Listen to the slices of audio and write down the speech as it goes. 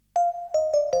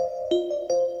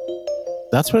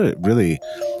That's what it really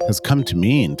has come to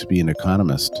mean to be an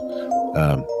economist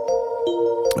um,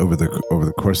 over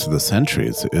the course of the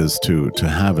centuries, is to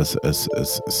have a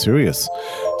serious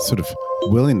sort of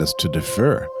willingness to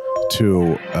defer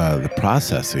to the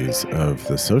processes of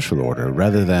the social order,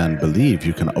 rather than believe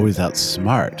you can always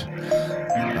outsmart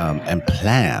and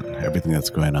plan everything that's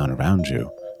going on around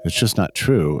you. It's just not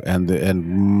true, and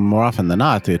more often than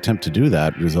not, the attempt to do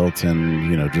that results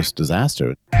in just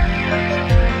disaster.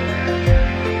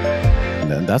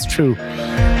 And that's true,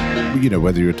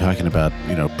 whether you're talking about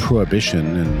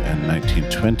prohibition in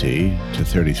 1920 to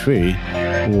 33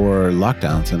 or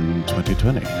lockdowns in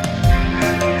 2020.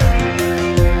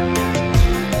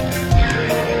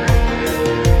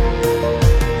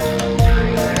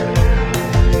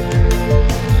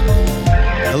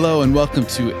 Hello and welcome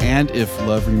to And If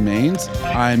Love Remains.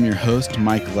 I'm your host,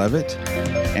 Mike Levitt,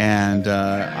 and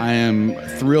I am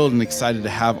thrilled and excited to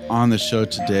have on the show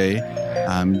today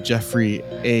Jeffrey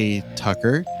A.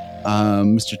 Tucker.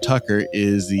 Mr. Tucker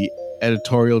is the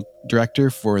editorial director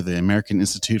for the American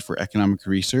Institute for Economic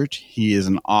Research. He is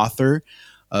an author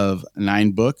of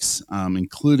 9 books,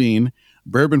 including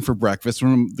Bourbon for Breakfast,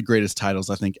 one of the greatest titles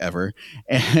I think ever,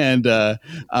 and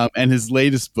his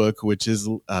latest book, which is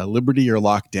Liberty or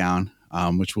Lockdown,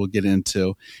 which we'll get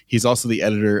into. He's also the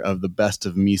editor of The Best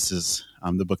of Mises,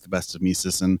 the book The Best of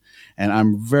Mises, and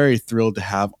I'm very thrilled to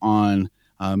have on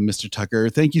Mr. Tucker.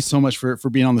 Thank you so much for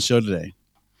being on the show today.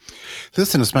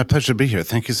 Listen, it's my pleasure to be here.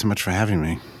 Thank you so much for having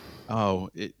me. Oh,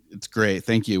 it's great.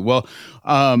 Thank you. Well,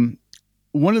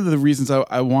 one of the reasons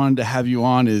I wanted to have you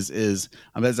on is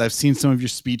as I've seen some of your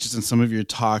speeches and some of your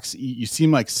talks, you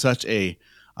seem like such a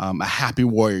happy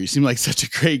warrior. You seem like such a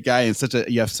great guy, and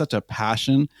you have such a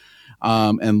passion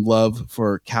and love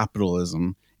for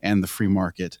capitalism and the free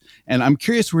market. And I'm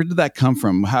curious, where did that come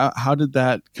from? How did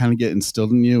that kind of get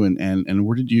instilled in you, and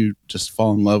where did you just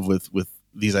fall in love with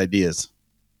these ideas?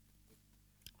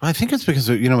 Well, I think it's because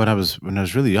when I was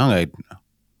really young, I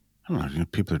don't know,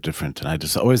 people are different, and I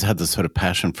just always had this sort of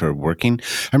passion for working.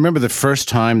 I remember the first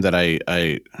time that I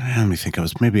let me think, I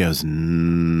was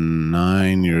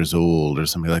 9 years old or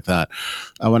something like that.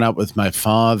 I went out with my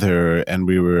father, and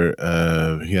we were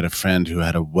he had a friend who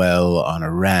had a well on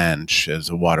a ranch as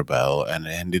a water well, and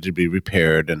it needed to be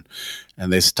repaired, and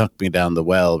they stuck me down the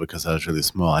well because I was really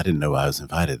small. I didn't know I was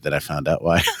invited. Then I found out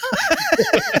why.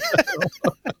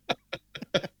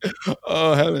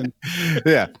 Oh, heaven.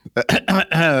 Yeah.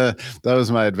 That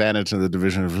was my advantage in the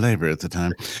division of labor at the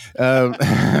time.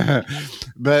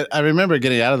 But I remember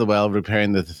getting out of the well,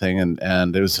 repairing the thing,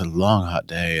 and it was a long, hot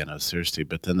day, and I was thirsty.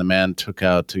 But then the man took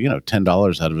out,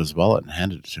 $10 out of his wallet and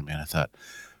handed it to me. And I thought,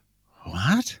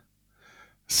 what?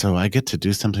 So I get to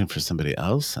do something for somebody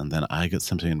else, and then I get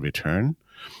something in return?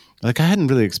 Like, I hadn't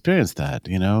really experienced that,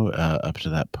 up to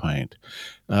that point.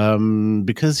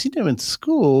 Because, in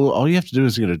school, all you have to do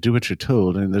is, do what you're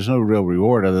told. And there's no real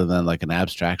reward other than like an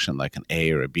abstraction, like an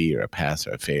A or a B or a pass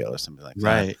or a fail or something like that.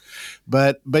 Right.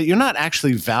 But you're not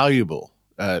actually valuable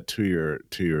to your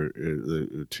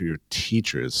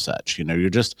teacher as such. You're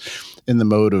just in the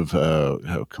mode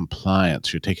of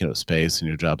compliance. You're taking up space, and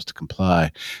your job is to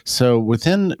comply. So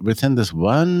within this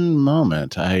one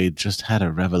moment, I just had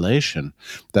a revelation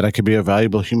that I could be a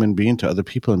valuable human being to other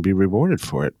people and be rewarded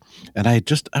for it. And I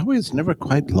always never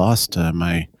quite lost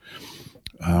my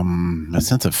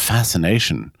sense of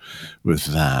fascination with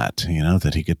that,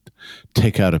 that he could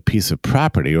take out a piece of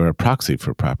property or a proxy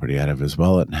for property out of his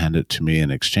wallet and hand it to me in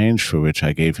exchange for which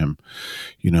I gave him,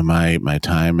 my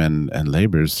time and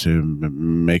labors to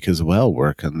make his well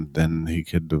work. And then he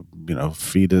could,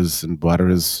 feed his and water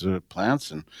his plants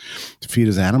and feed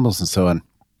his animals and so on.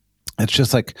 It's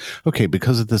just like, okay,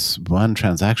 because of this one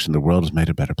transaction, the world has made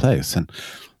a better place. And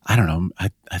I don't know.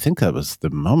 I think that was the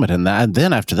moment, and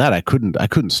then after that, I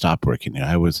couldn't stop working.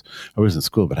 I was in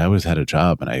school, but I always had a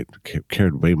job, and I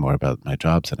cared way more about my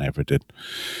jobs than I ever did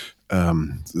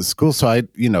the school. So I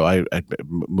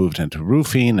moved into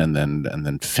roofing, and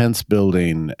then fence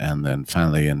building, and then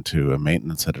finally into a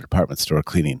maintenance at a department store,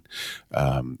 cleaning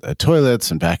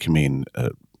toilets and vacuuming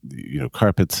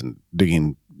carpets and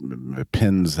digging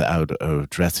pins out of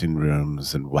dressing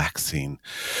rooms and waxing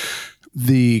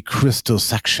the crystal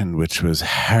section, which was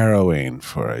harrowing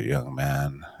for a young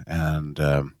man. And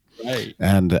Right.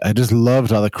 And I just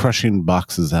loved all the crushing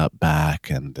boxes out back,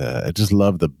 and I just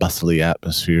loved the bustly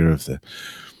atmosphere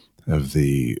of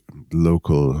the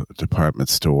local department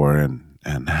store,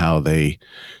 and how they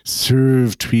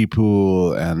served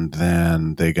people, and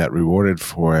then they got rewarded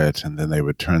for it, and then they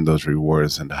would turn those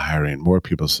rewards into hiring more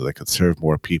people so they could serve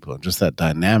more people. And just that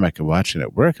dynamic of watching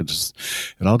it work, it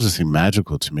all just seemed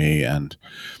magical to me. And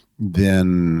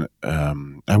then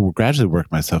I will gradually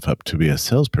work myself up to be a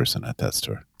salesperson at that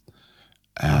store.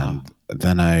 And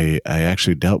then I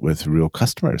actually dealt with real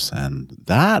customers, and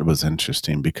that was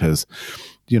interesting because,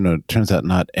 it turns out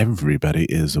not everybody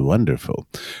is wonderful.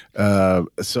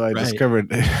 So I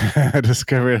discovered I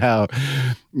discovered how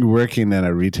working in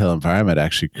a retail environment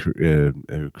actually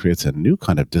creates a new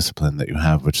kind of discipline that you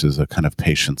have, which is a kind of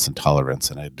patience and tolerance.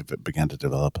 And I began to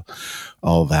develop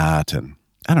all that, and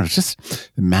I don't know, just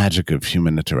the magic of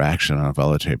human interaction on a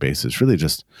voluntary basis. Really,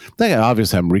 just like,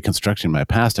 obviously, I'm reconstructing my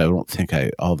past. I don't think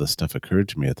all this stuff occurred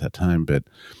to me at that time, but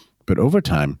over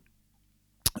time,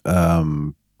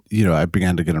 I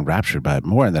began to get enraptured by it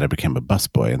more, and then I became a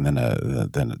busboy, and then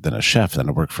a chef, then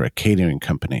I worked for a catering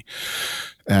company,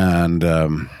 and I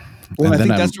think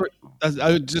that's where.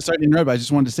 I was just starting to interrupt. I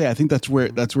just wanted to say, I think that's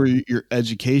where your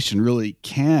education really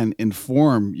can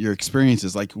inform your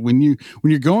experiences. Like when you're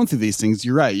going through these things,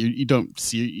 you're right. You don't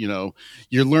see,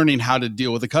 you're learning how to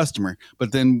deal with a customer,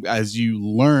 but then as you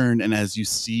learn and as you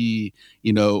see,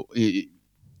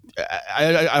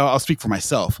 I'll speak for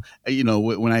myself.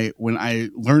 When I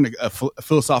learn a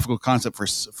philosophical concept,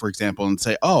 for example, and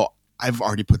say, oh, I've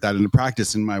already put that into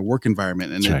practice in my work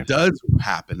environment, and it does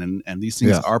happen, and these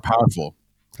things are powerful.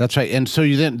 That's right. And so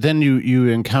you then you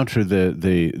encounter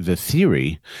the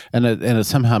theory, and it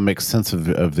somehow makes sense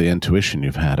of the intuition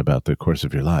you've had about the course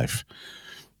of your life.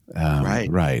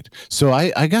 Right. So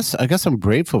I guess I'm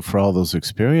grateful for all those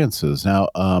experiences. Now,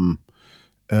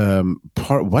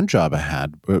 one job I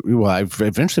had, I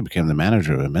eventually became the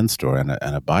manager of a men's store and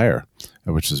a buyer,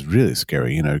 which is really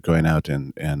scary. Going out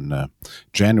in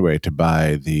January to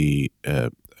buy the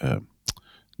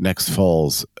next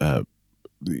fall's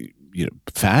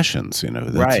fashions.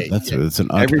 It's an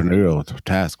entrepreneurial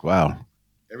task. Wow,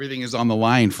 everything is on the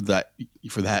line for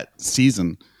that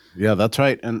season. Yeah, that's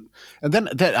right. And then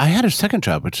I had a second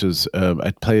job, which is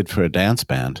I played for a dance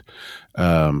band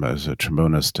as a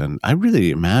trombonist, and I really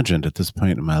imagined at this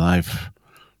point in my life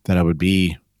that I would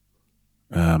be,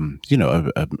 a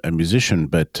musician.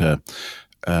 But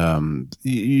one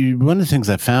of the things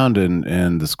I found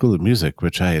in the School of Music,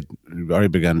 which I had already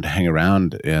begun to hang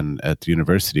around at the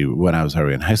university when I was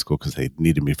already in high school, because they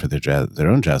needed me for their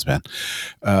own jazz band,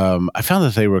 I found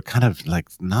that they were kind of like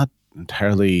not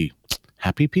entirely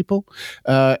happy people,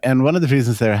 and one of the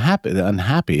reasons they're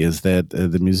unhappy is that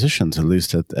the musicians, at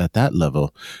least at that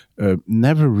level,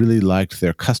 never really liked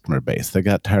their customer base. They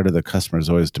got tired of the customers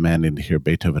always demanding to hear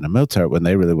Beethoven and Mozart when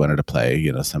they really wanted to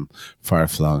play, some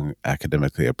far-flung,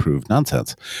 academically approved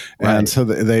nonsense. Right. And so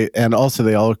they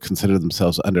all consider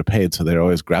themselves underpaid, so they're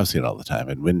always grousing all the time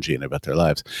and whinging about their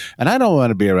lives. And I don't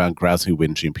want to be around grousing,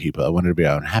 whinging people. I wanted to be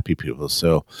around happy people.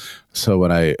 So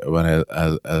when I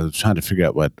was trying to figure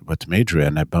out what to major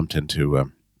in, I bumped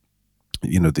into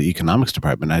the economics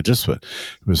department. I just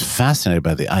was fascinated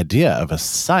by the idea of a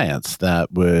science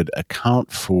that would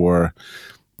account for,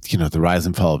 the rise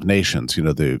and fall of nations,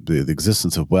 the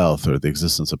existence of wealth or the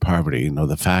existence of poverty,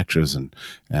 the factors and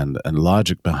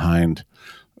logic behind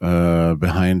work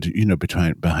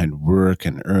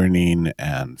and earning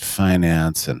and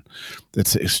finance. And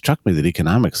it struck me that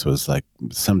economics was like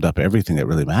summed up everything that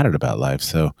really mattered about life.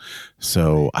 So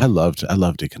I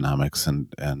loved economics, and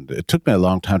it took me a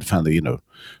long time to finally,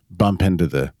 bump into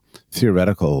the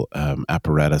theoretical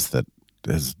apparatus that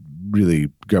has really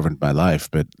governed my life.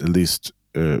 But at least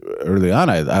early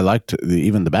on, I liked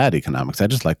even the bad economics. I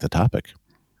just liked the topic.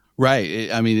 Right.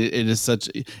 It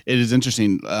is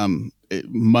interesting.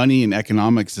 Money and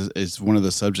economics is one of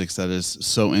the subjects that is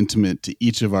so intimate to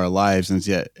each of our lives, and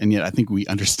yet I think we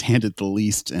understand it the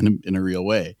least in a real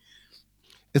way.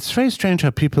 It's very strange how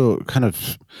people kind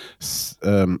of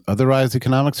otherize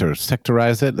economics or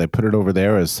sectorize it. They put it over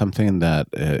there as something that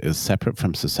is separate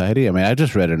from society. I mean, I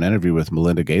just read an interview with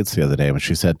Melinda Gates the other day, and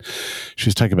she said, she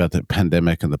was talking about the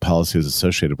pandemic and the policies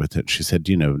associated with it. She said,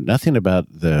 nothing about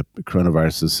the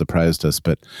coronavirus has surprised us,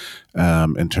 but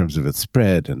in terms of its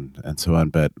spread and so on.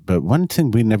 But one thing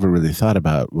we never really thought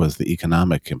about was the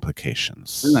economic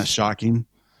implications. Isn't that shocking?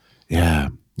 Yeah.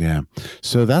 Yeah.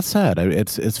 So that's sad.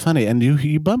 It's funny. And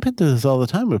you bump into this all the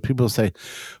time where people say,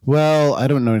 well, I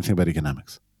don't know anything about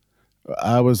economics.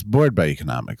 I was bored by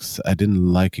economics. I didn't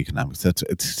like economics.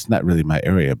 It's not really my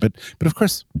area. But of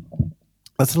course,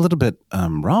 that's a little bit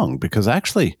wrong, because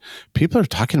actually people are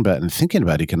talking about and thinking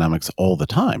about economics all the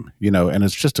time, and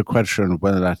it's just a question of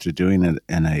whether or not you're doing it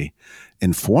in a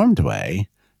informed way,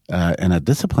 in a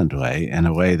disciplined way, in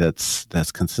a way that's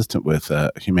consistent with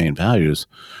humane values,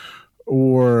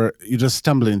 or you're just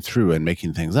stumbling through and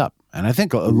making things up. And I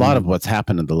think a lot of what's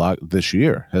happened in this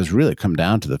year has really come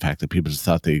down to the fact that people just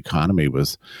thought the economy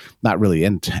was not really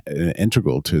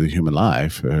integral to the human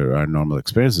life or our normal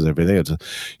experiences every day.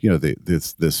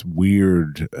 It's, this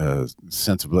weird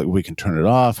sense of like, we can turn it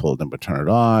off, well, then we turn it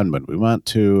on when we want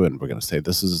to, and we're going to say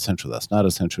this is essential, that's not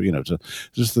essential.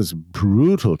 Just this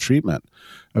brutal treatment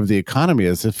of the economy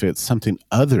as if it's something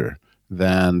other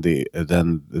than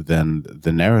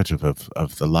the narrative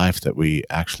of the life that we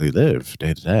actually live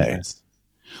day to day. Yes.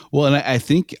 Well, and I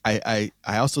think I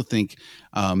also think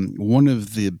one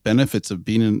of the benefits of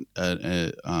being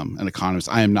an economist.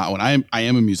 I am not one. I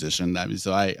am a musician,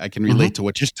 so I can relate to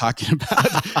what you're talking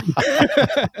about.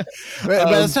 But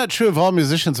that's not true of all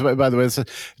musicians. By the way,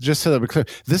 just so that we're clear,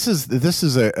 this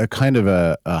is a kind of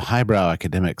a highbrow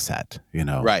academic set.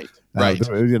 Right. Right.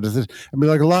 I mean,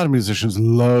 like a lot of musicians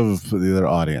love their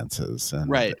audiences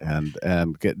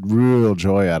and get real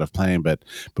joy out of playing. But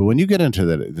when you get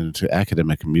into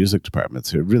academic music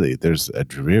departments, there's a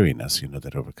dreariness,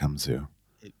 that overcomes you.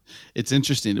 It's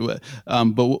interesting. But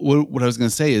what I was going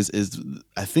to say is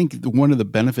I think one of the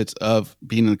benefits of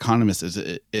being an economist is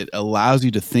it allows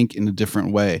you to think in a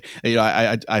different way.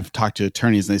 I've talked to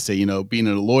attorneys and they say, being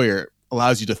a lawyer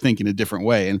allows you to think in a different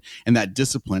way and that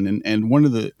discipline. And one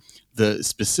of the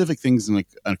specific things an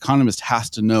economist has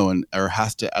to know or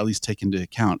has to at least take into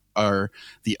account are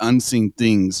the unseen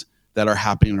things that are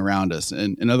happening around us.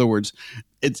 And in other words,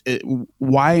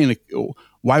 why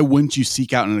wouldn't you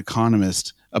seek out an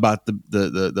economist about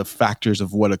the factors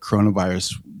of what a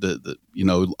coronavirus,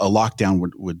 a lockdown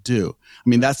would do? I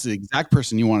mean, that's the exact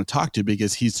person you want to talk to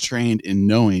because he's trained in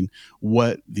knowing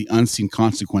what the unseen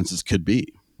consequences could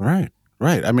be. Right.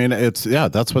 Right. I mean, that's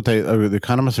what the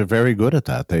economists are very good at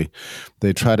that.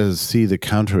 They try to see the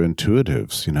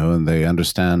counterintuitives, and they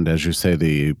understand, as you say,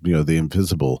 the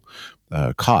invisible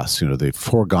costs, the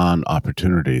foregone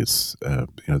opportunities,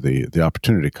 the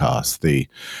opportunity costs, the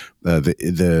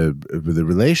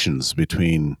relations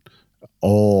between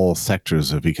all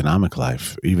sectors of economic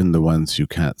life, even the ones you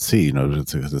can't see.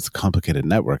 It's a complicated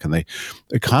network. And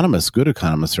good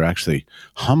economists are actually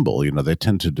humble. They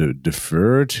tend to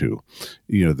defer to,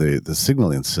 the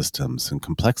signaling systems and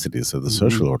complexities of the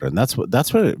social order. And that's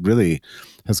what it really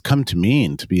has come to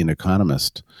mean to be an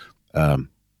economist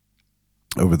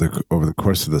over the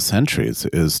course of the centuries,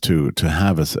 is to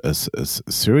have a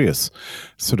serious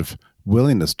sort of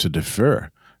willingness to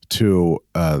defer to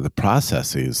the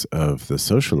processes of the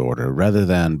social order, rather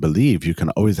than believe you can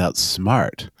always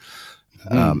outsmart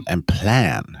and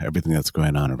plan everything that's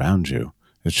going on around you.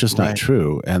 It's just not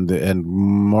true, and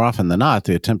more often than not,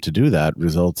 the attempt to do that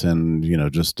results in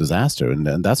just disaster, and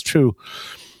that's true.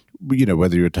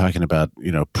 Whether you're talking about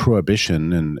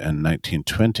prohibition in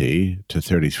 1920 to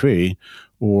 33,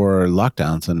 or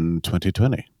lockdowns in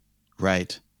 2020.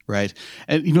 Right. Right.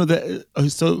 And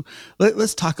so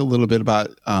let's talk a little bit about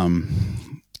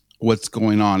what's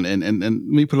going on, and let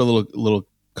me put a little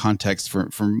context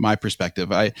from my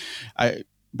perspective. I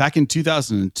back in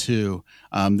 2002,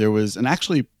 there was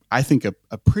actually I think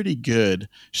a pretty good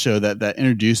show that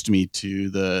introduced me to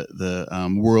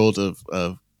the world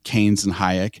of Keynes and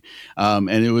Hayek, and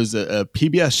it was a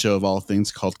PBS show of all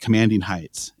things called Commanding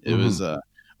Heights. It was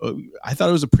I thought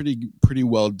it was a pretty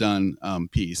well done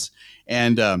piece,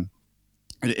 and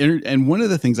one of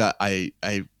the things I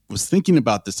was thinking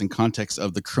about this in context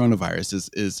of the coronavirus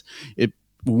is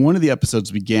one of the episodes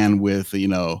began with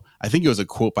I think it was a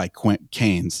quote by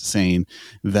Keynes saying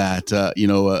that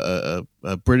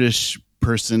a British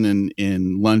person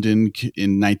in London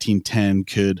in 1910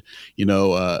 could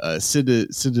sit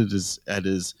at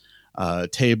his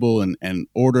table and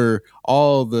order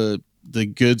all the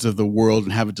goods of the world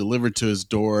and have it delivered to his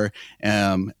door,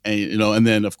 and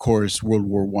then of course World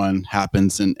War I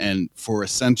happens, and for a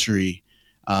century,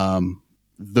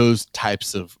 those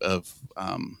types of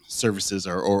services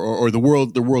or the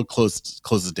world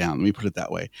closes down. Let me put it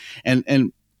that way,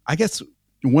 and I guess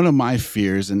one of my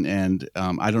fears, and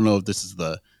I don't know if this is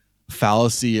the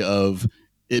fallacy of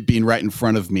it being right in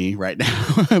front of me right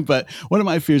now, but one of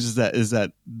my fears is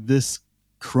that this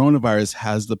coronavirus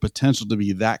has the potential to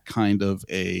be that kind of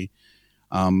a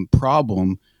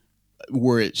problem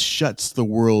where it shuts the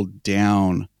world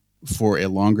down for a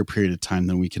longer period of time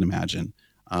than we can imagine.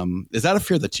 Is that a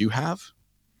fear that you have?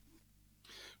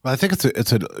 Well, I think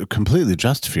it's a completely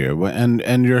just fear,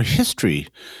 and your history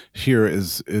here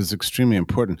is extremely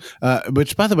important.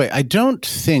 Which, by the way, I don't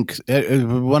think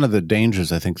one of the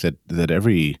dangers I think that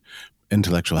every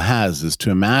intellectual has is to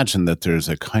imagine that there's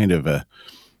a kind of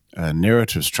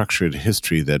narrative structured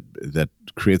history that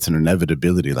creates an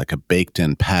inevitability, like a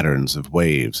baked-in patterns of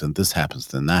waves, and this happens,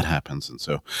 then that happens, and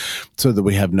so that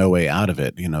we have no way out of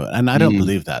it, And I don't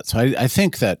believe that. So I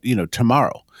think that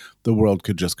tomorrow the world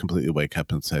could just completely wake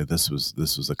up and say this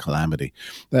was a calamity.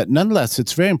 But nonetheless,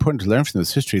 it's very important to learn from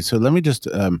this history. So let me just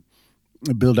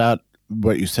build out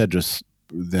what you said just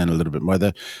then a little bit more.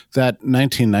 That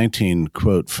 1919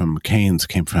 quote from Keynes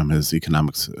came from his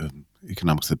Economics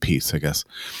of Peace, I guess,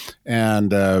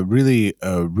 and really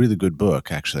a really good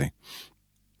book, actually.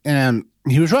 And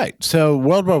he was right. So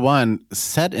World War I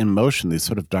set in motion these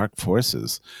sort of dark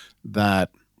forces that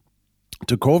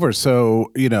took over.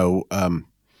 So,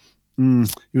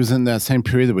 it was in that same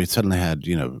period that we suddenly had,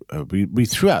 we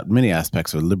threw out many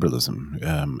aspects of liberalism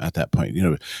at that point,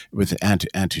 with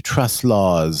antitrust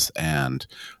laws and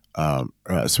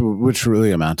so which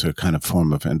really amount to a kind of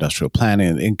form of industrial planning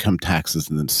and income taxes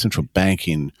and then central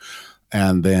banking.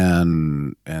 And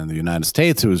then in the United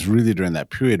States, it was really during that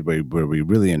period where we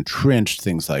really entrenched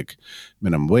things like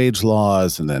minimum wage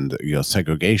laws and then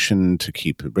segregation to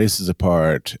keep races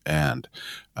apart and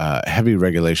heavy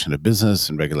regulation of business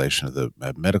and regulation of the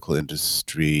medical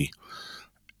industry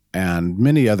and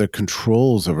many other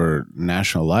controls over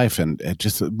national life, and it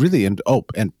just really and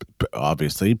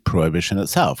obviously prohibition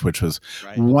itself, which was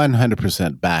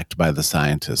 100% backed by the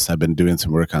scientists. I've been doing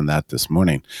some work on that this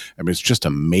morning. I mean, it's just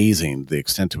amazing the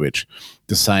extent to which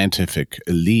the scientific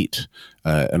elite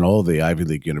and all the Ivy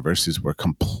League universities were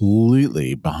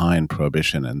completely behind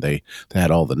prohibition, and they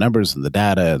had all the numbers and the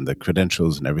data and the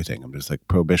credentials and everything. I'm just like,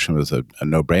 prohibition was a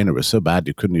no-brainer. It was so bad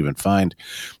you couldn't even find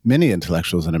many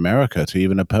intellectuals in America to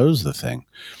even oppose the thing.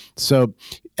 So,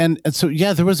 and so,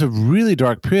 yeah, there was a really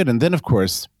dark period, and then of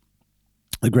course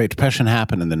the Great Depression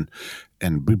happened,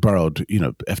 and we borrowed,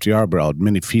 FDR borrowed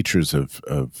many features of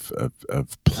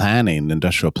planning,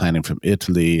 industrial planning from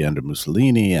Italy under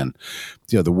Mussolini, and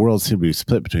the world seemed to be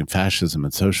split between fascism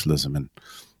and socialism, and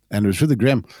it was really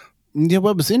grim. Yeah,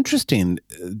 what was interesting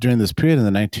during this period in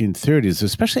the 1930s,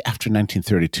 especially after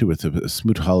 1932 with the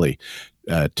Smoot-Hawley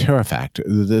Tariff Act,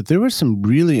 that there were some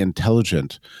really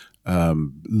intelligent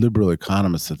liberal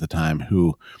economists at the time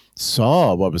who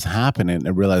saw what was happening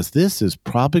and realized this is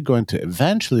probably going to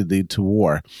eventually lead to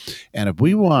war. And if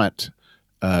we want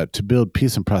to build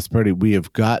peace and prosperity, we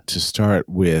have got to start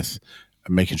with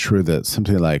making sure that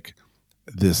something like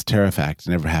this Tariff Act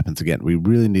never happens again. We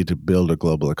really need to build a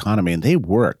global economy. And they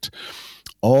worked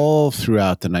all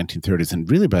throughout the 1930s. And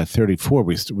really by 1934,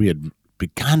 we had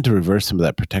begun to reverse some of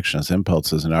that protectionist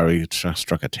impulses and already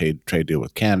struck a trade deal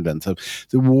with Canada. And so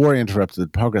the war interrupted the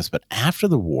progress. But after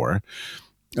the war,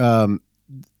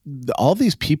 all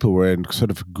these people were in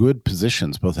sort of good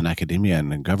positions, both in academia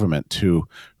and in government, to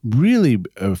really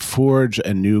forge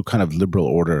a new kind of liberal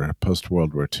order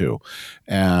post-World War II.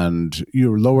 And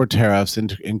lower tariffs,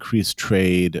 increase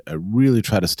trade, really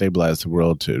try to stabilize the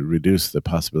world to reduce the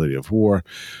possibility of war.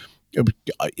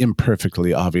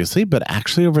 Imperfectly, obviously, but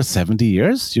actually over 70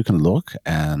 years, you can look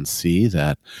and see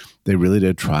that they really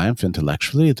did triumph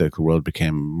intellectually. The world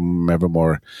became ever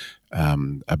more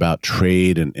about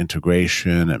trade and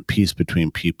integration and peace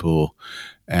between people.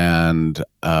 And,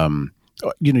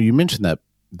 you mentioned that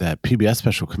PBS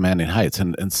special, Commanding Heights,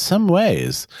 and in some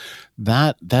ways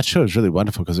that show is really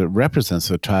wonderful because it represents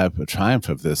a triumph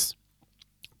of this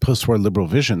post-war liberal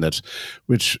vision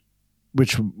which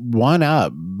won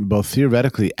out both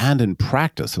theoretically and in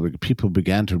practice. So people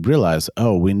began to realize,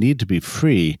 we need to be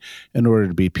free in order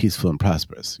to be peaceful and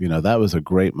prosperous. That was a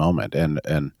great moment and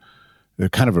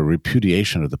kind of a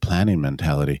repudiation of the planning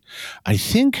mentality. I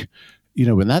think,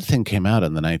 when that thing came out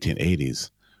in the 1980s,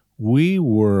 we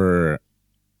were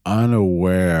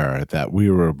unaware that we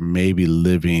were maybe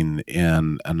living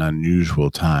in an unusual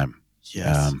time.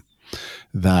 Yes.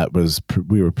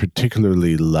 We were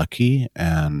particularly lucky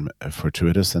and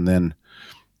fortuitous, and then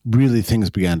really things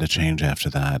began to change after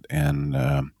that, and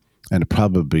it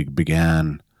probably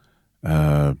began,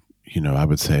 I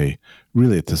would say,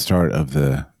 really at the start of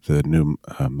the new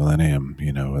millennium,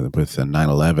 with the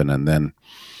 9/11, and then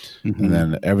and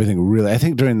then everything really. I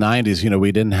think during the 90s,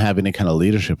 we didn't have any kind of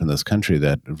leadership in this country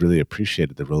that really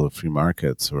appreciated the role of free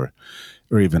markets or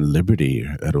even liberty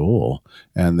at all.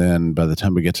 And then by the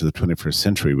time we get to the 21st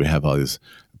century, we have all these,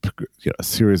 a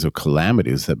series of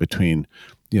calamities that between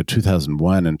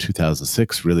 2001 and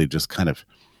 2006 really just kind of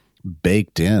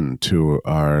baked into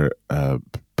our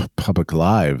public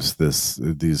lives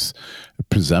these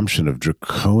presumption of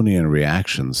draconian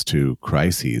reactions to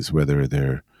crises, whether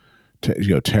they're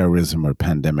terrorism or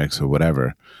pandemics or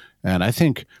whatever. And I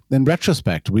think in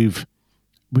retrospect, we've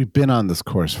been on this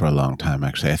course for a long time,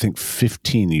 actually. I think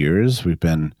 15 years we've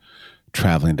been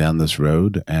traveling down this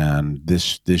road, and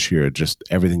this year just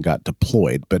everything got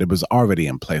deployed, but it was already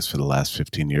in place for the last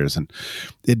 15 years, and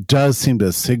it does seem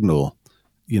to signal,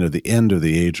 the end of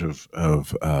the age of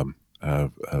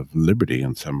liberty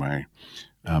in some way.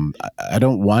 I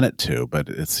don't want it to, but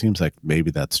it seems like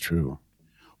maybe that's true.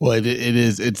 Well, it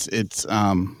is. It's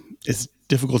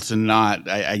difficult to not,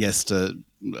 I guess, to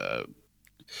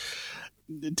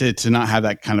not have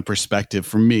that kind of perspective.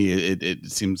 For me,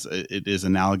 it seems it is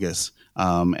analogous,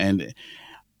 and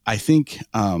I think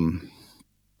I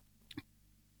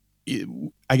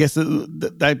guess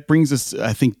that brings us,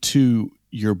 I think, to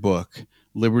your book,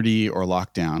 Liberty or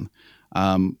Lockdown,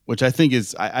 which I think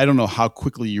is, I don't know how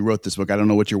quickly you wrote this book. I don't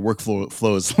know what your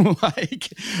workflow is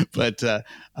like, but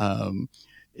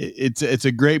it's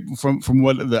a great, from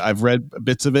what I've read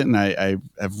bits of it, and I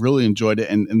have really enjoyed it.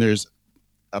 And there's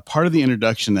a part of the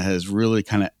introduction that has really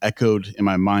kind of echoed in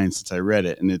my mind since I read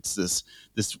it. And it's this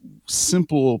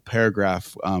simple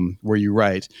paragraph where you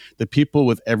write, the people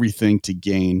with everything to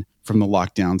gain from the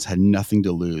lockdowns had nothing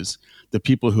to lose. The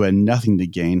people who had nothing to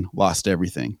gain lost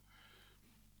everything.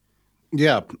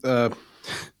 Yeah.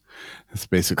 It's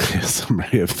basically a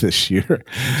summary of this year.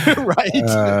 Right.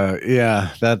 Yeah,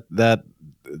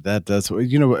 that does,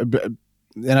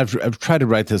 and I've tried to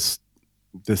write this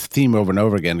theme over and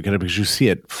over again, because you see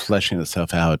it fleshing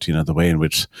itself out, the way in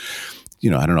which,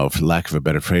 I don't know, for lack of a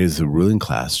better phrase, the ruling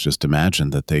class just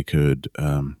imagined that they could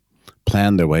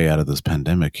plan their way out of this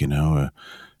pandemic,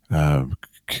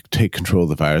 take control of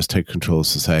the virus, take control of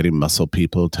society, muscle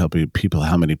people, tell people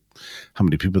how many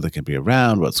people they can be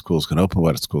around, what schools can open,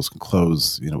 what schools can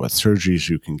close, what surgeries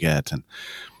you can get, and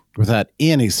without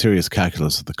any serious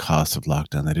calculus of the cost of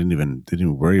lockdown. They didn't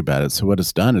even worry about it. So what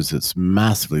it's done is it's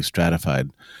massively stratified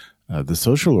the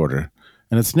social order,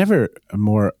 and it's never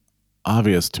more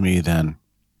obvious to me than,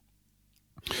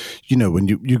 when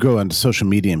you go onto social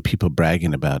media and people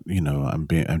bragging about, I'm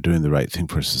doing the right thing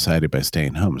for society by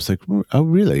staying home. It's like, oh,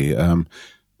 really? How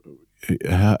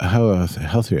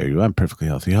healthy are you? I'm perfectly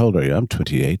healthy. How old are you? I'm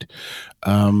 28.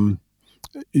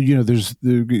 There's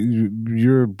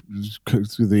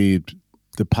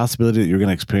the possibility that you're going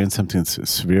to experience something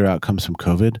severe outcomes from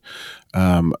COVID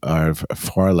are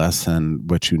far less than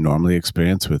what you normally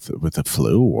experience with the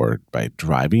flu or by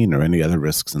driving or any other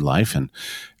risks in life,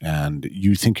 and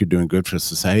you think you're doing good for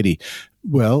society.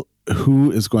 Well,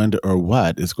 who is going to, or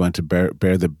what is going to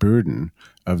bear the burden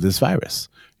of this virus?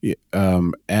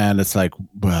 And it's like,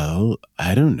 well,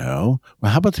 I don't know.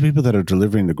 Well, how about the people that are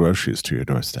delivering the groceries to your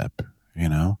doorstep?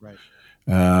 Right.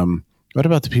 What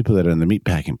about the people that are in the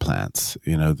meatpacking plants?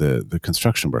 The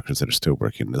construction workers that are still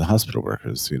working, the hospital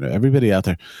workers, everybody out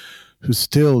there who's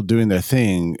still doing their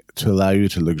thing to allow you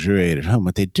to luxuriate at home.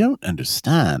 What they don't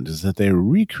understand is that they're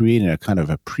recreating a kind of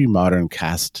a pre-modern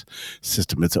caste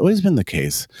system. It's always been the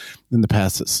case in the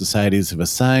past that societies have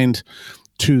assigned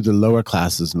to the lower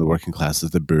classes and the working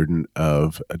classes the burden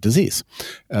of a disease.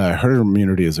 Herd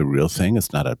immunity is a real thing.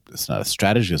 It's not a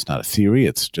strategy. It's not a theory.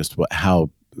 It's just how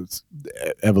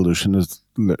evolution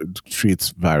treats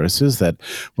viruses. That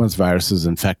once viruses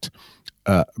infect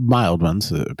mild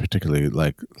ones, particularly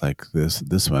like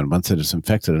this one, once it has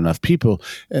infected enough people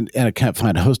and it can't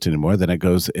find a host anymore, then it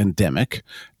goes endemic,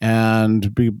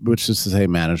 which is to say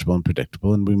manageable and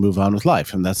predictable, and we move on with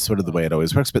life. And that's sort of the way it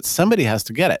always works. But somebody has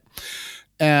to get it.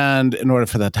 And in order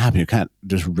for that to happen, you can't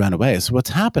just run away. So what's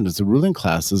happened is the ruling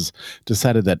class has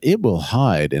decided that it will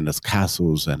hide in its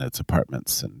castles and its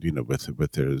apartments, and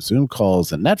with their Zoom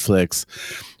calls and Netflix,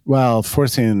 while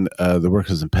forcing the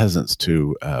workers and peasants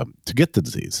to get the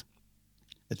disease.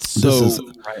 It's so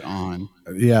right on.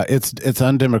 Yeah, it's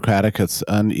undemocratic. It's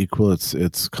unequal.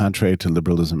 It's contrary to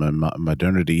liberalism and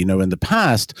modernity. In the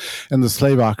past, in the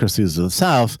slaveocracies of the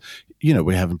South,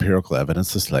 we have empirical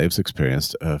evidence the slaves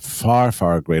experienced a far,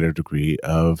 far greater degree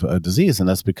of disease. And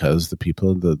that's because the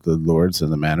people, the lords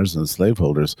and the manors and the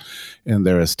slaveholders in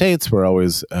their estates were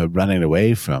always running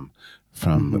away from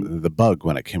the bug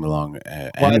when it came along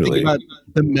annually. I think about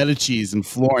the Medicis in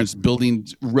Florence building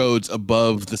roads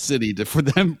above the city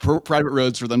private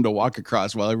roads for them to walk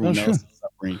across while everyone else is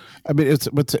suffering. I mean, it's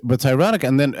what's ironic,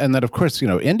 and then of course,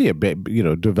 India,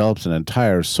 developed an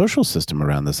entire social system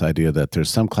around this idea that there's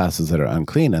some classes that are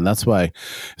unclean, and that's why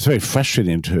it's very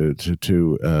frustrating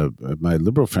to my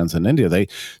liberal friends in India.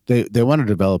 They want to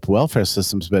develop welfare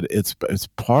systems, but it's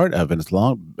part of, and it's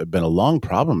been a long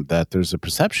problem that there's a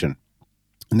perception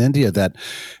in India that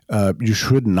you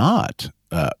should not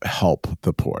help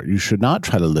the poor. You should not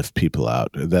try to lift people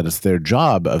out. That it's their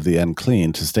job of the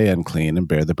unclean to stay unclean and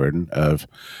bear the burden of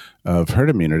herd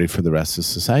immunity for the rest of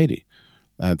society.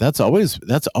 That's always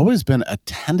been a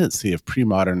tendency of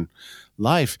pre-modern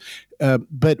life.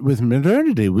 But with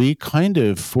modernity, we kind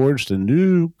of forged a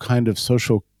new kind of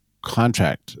social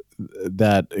contract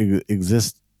that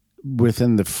exists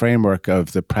within the framework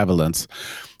of the prevalence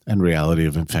and reality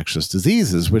of infectious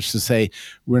diseases, which to say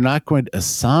we're not going to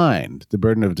assign the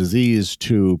burden of disease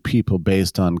to people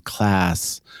based on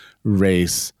class,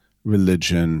 race,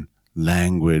 religion,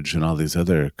 language, and all these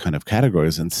other kind of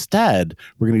categories. Instead,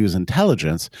 we're going to use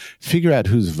intelligence, figure out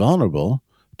who's vulnerable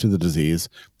to the disease,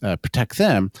 protect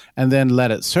them, and then let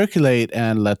it circulate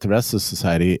and let the rest of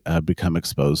society become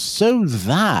exposed so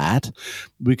that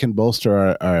we can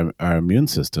bolster our immune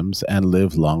systems and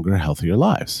live longer, healthier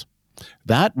lives.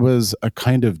 That was a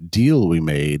kind of deal we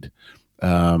made,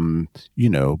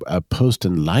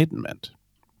 post-Enlightenment.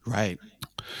 Right.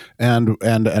 And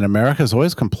America has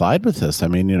always complied with this. I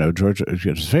mean, Georgia,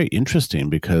 it's very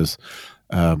interesting because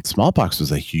smallpox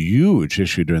was a huge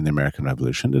issue during the American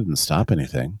Revolution. It didn't stop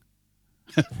anything.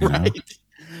 Right.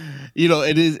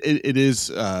 It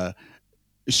is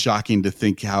shocking to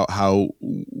think how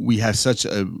we have such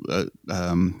a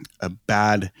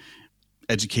bad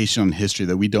education on history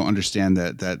that we don't understand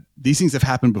that these things have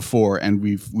happened before, and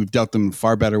we've dealt them in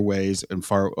far better ways and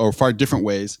far different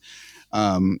ways.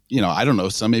 I don't know,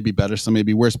 some may be better, some may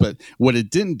be worse, but what it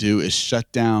didn't do is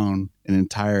shut down an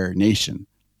entire nation.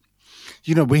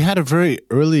 We had a very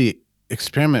early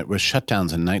experiment with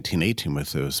shutdowns in 1918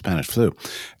 with the Spanish flu,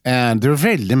 and they were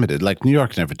very limited. Like New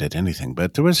York never did anything,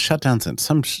 but there was shutdowns and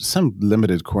some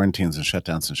limited quarantines and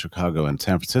shutdowns in Chicago and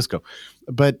San Francisco.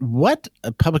 But what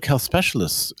public health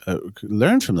specialists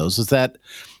learned from those is that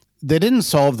they didn't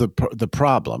solve the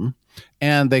problem,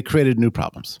 and they created new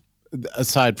problems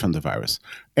aside from the virus,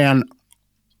 and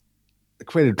it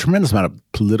created a tremendous amount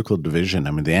of political division.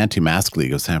 I mean, the anti-mask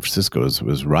league of San Francisco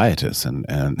was riotous and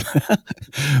and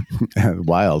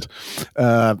wild.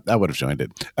 I would have joined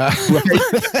it.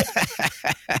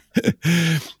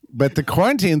 But the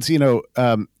quarantines,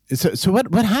 so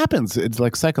what happens? It's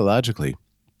like psychologically,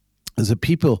 is that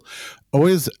people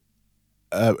always,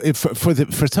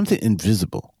 for something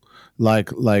invisible,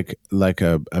 like a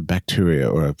bacteria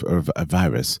or a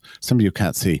virus, something you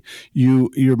can't see,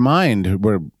 your mind,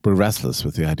 we're restless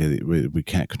with the idea that we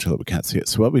can't control it, we can't see it.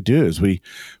 So what we do is we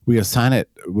assign it,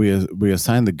 we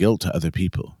assign the guilt to other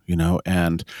people,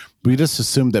 and we just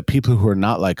assume that people who are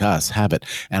not like us have it.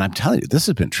 And I'm telling you, this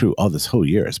has been true all this whole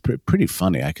year. It's pretty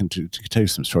funny. I can tell you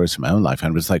some stories from my own life,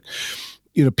 and it's like,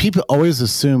 people always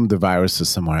assume the virus is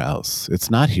somewhere else.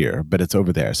 It's not here, but it's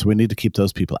over there. So we need to keep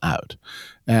those people out.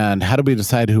 And how do we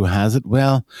decide who has it?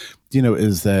 Well,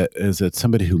 is it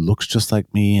somebody who looks just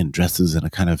like me and dresses in a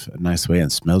kind of nice way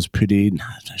and smells pretty? No,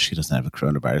 she doesn't have a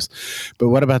coronavirus. But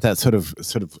what about that sort of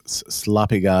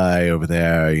sloppy guy over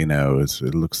there?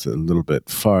 It looks a little bit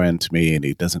foreign to me, and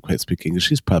he doesn't quite speak English.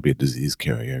 He's probably a disease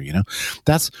carrier.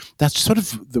 That's sort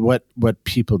of what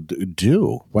people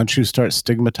do. Once you start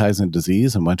stigmatizing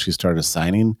disease, and once you start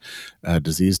assigning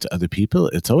disease to other people,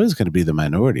 it's always going to be the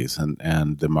minorities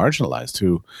and the marginalized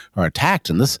who are attacked.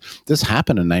 And this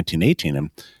happened in 1918, and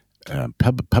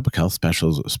public health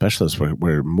specialists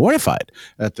were mortified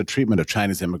at the treatment of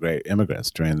Chinese immigrants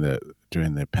during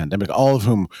the pandemic, all of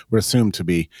whom were assumed to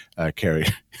be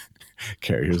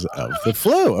carriers of the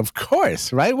flu, of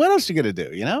course, right? What else are you going to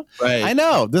do, Right. I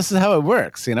know, this is how it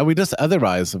works, we just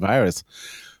otherize the virus.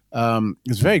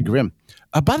 It's very grim.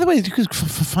 By the way, you could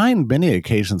find many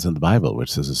occasions in the Bible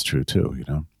which this is true too,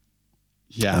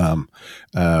 Yeah.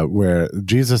 Where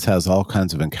Jesus has all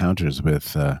kinds of encounters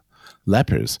with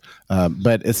lepers,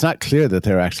 but it's not clear that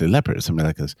they're actually lepers. I mean,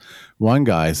 like this one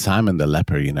guy, Simon the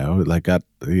leper, got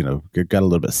a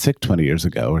little bit sick 20 years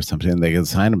ago or something, and they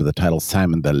assigned him the title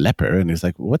Simon the leper, and he's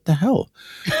like, what the hell?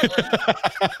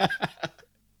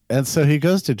 And so he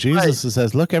goes to Jesus and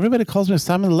says, look, everybody calls me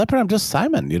Simon the leper. I'm just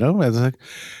Simon, It's like,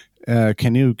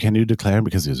 can you declare,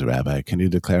 because he was a rabbi, can you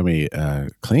declare me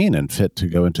clean and fit to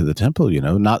go into the temple,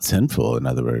 not sinful, in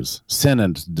other words, sin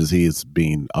and disease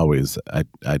being always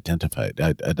identified,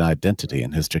 an identity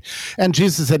in history. And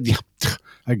Jesus said, yeah,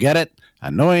 I get it,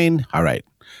 annoying, all right,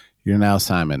 you're now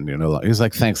Simon, you're no longer. He's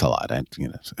like, thanks a lot.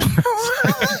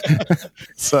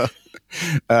 So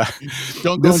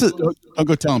don't go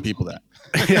telling people that.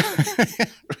 Yeah.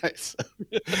 Right.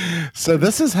 So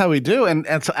this is how we do. And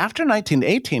so after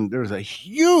 1918, there was a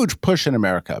huge push in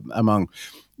America among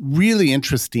really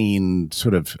interesting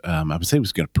sort of, I would say it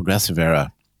was progressive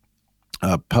era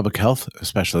public health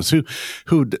specialists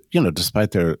who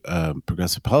despite their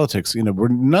progressive politics, were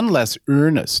nonetheless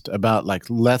earnest about, like,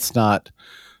 let's not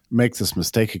make this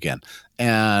mistake again.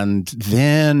 And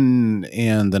then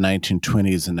in the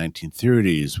 1920s and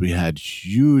 1930s, we had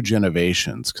huge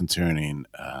innovations concerning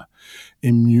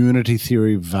immunity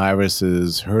theory,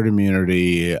 viruses, herd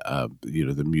immunity,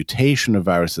 the mutation of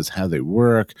viruses, how they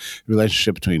work, the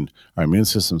relationship between our immune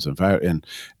systems and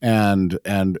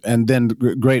then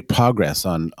great progress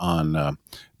on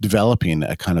developing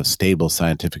a kind of stable,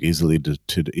 scientific, easily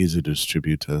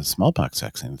distribute smallpox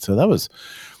vaccine. So that was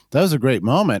a great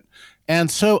moment.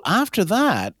 And so after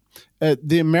that,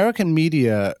 the American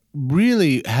media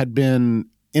really had been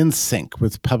in sync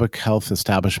with public health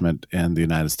establishment in the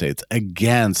United States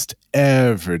against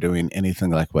ever doing anything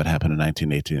like what happened in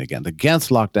 1918 again,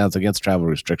 against lockdowns, against travel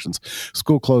restrictions,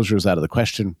 school closures out of the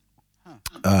question.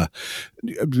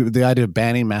 The idea of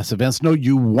banning mass events. No,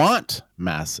 you want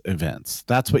mass events.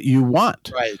 That's what you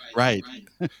want. Right.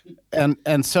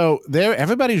 And so there,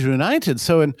 everybody's united.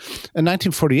 So in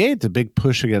 1948, the big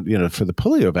push again, for the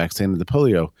polio vaccine, the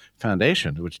Polio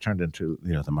Foundation, which turned into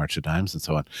the March of Dimes and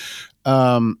so on.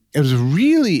 It was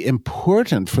really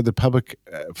important for the public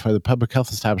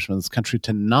health establishment in this country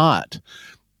to not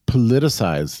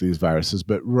politicize these viruses,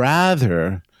 but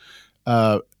rather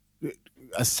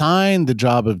assign the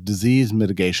job of disease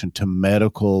mitigation to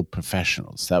medical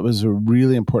professionals. That was a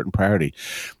really important priority.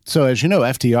 So as you know,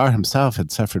 FDR himself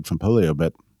had suffered from polio,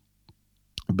 but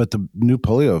the new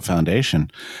Polio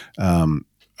Foundation,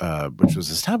 which was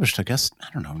established, I guess, I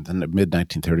don't know, in the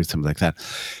mid-1930s, something like that,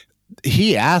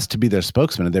 he asked to be their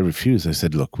spokesman, and they refused. They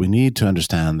said, look, we need to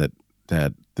understand that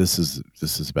this is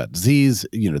about disease.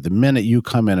 The minute you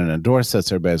come in and endorse this,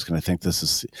 everybody's going to think this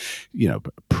is,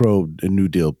 pro New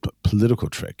Deal political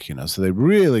trick. So they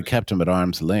really kept him at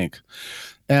arm's length.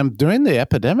 And during the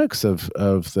epidemics of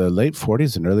the late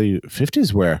 40s and early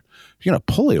 50s, where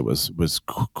polio was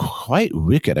quite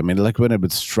wicked. I mean, like when it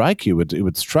would strike you, it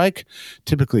would strike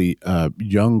typically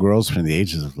young girls from the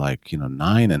ages of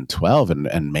 9 and 12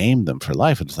 and maim them for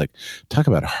life. It's like, talk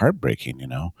about heartbreaking,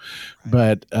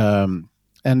 Right.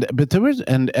 But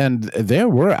there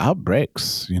were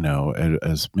outbreaks,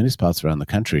 as many spots around the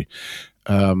country.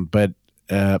 But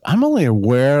I'm only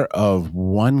aware of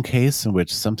one case in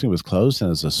which something was closed, and it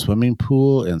was a swimming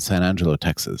pool in San Angelo,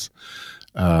 Texas,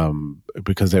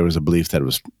 because there was a belief that it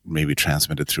was maybe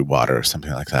transmitted through water or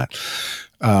something like that,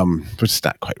 which is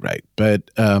not quite right. But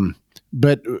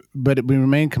we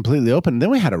remained completely open. And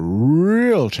then we had a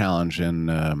real challenge in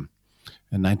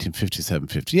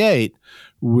 1957-58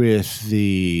 with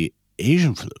the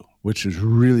Asian flu, which was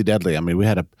really deadly. I mean, we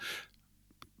had a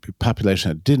population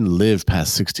that didn't live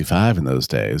past 65 in those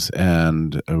days,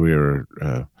 and we were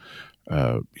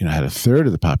had a third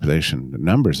of the population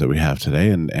numbers that we have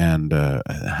today, and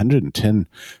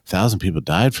 110,000 people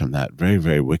died from that very,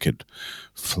 very wicked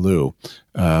flu.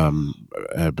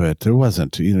 But there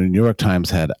wasn't, New York Times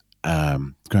had,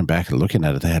 going back and looking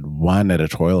at it, they had one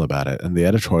editorial about it, and the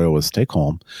editorial was, take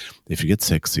home, if you get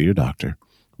sick, see your doctor.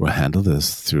 We'll handle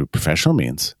this through professional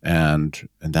means, and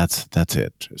that's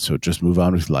it. So just move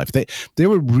on with life. They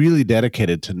were really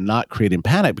dedicated to not creating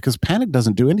panic, because panic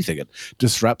doesn't do anything. It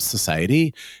disrupts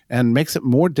society and makes it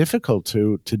more difficult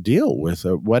to deal with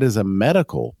what is a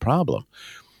medical problem.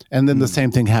 And then the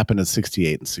same thing happened in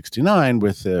 68 and 69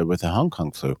 with the Hong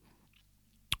Kong flu,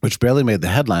 which barely made the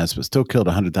headlines, but still killed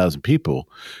 100,000 people.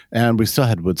 And we still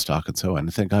had Woodstock and so on.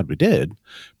 And thank God we did,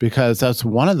 because that's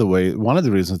one of the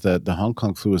reasons that the Hong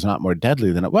Kong flu was not more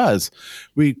deadly than it was.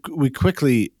 We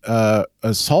quickly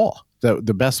saw that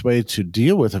the best way to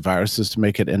deal with a virus is to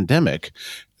make it endemic.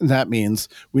 And that means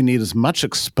we need as much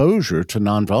exposure to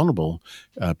non-vulnerable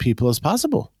people as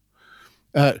possible.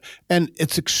 And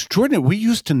it's extraordinary. We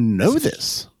used to know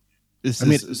this. This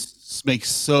makes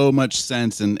so much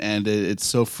sense, and it's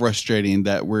so frustrating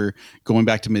that we're going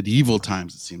back to medieval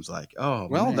times, it seems like. Oh,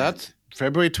 well, man. That's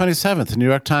February 27th, the New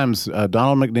York Times,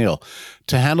 Donald McNeil,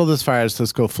 to handle this virus,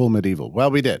 let's go full medieval. Well,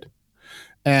 we did.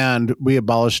 And we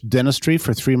abolished dentistry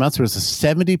for 3 months. There was a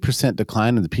 70%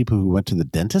 decline in the people who went to the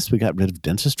dentist. We got rid of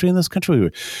dentistry in this country.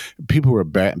 People were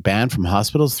banned from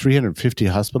hospitals. 350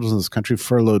 hospitals in this country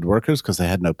furloughed workers because they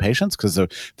had no patients, because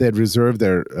they had reserved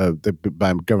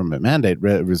by government mandate,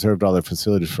 reserved all their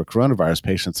facilities for coronavirus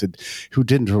patients who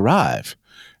didn't arrive.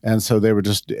 And so they were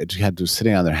had to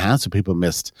sitting on their hands. So people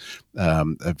missed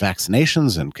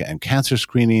vaccinations and cancer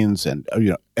screenings and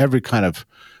every kind of.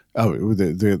 Oh,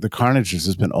 the carnage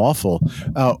has been awful.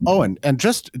 And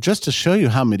just to show you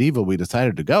how medieval we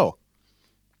decided to go,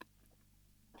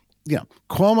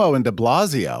 Cuomo and de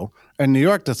Blasio in New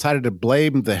York decided to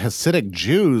blame the Hasidic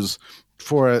Jews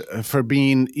for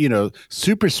being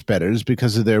super spreaders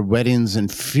because of their weddings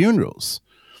and funerals.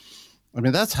 I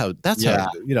mean, that's how Yeah.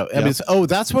 I mean,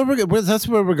 that's where that's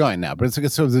where we're going now. But it's like,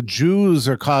 so the Jews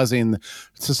are causing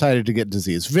society to get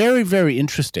disease. Very, very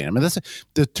interesting. I mean, that's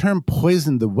the term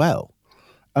 "poison the well."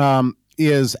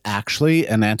 Is actually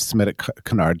an anti-Semitic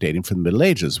canard dating from the Middle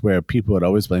Ages, where people would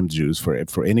always blame Jews for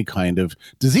any kind of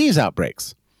disease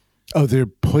outbreaks. Oh, they're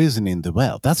poisoning the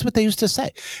well. That's what they used to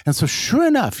say. And so, sure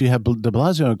enough, you have de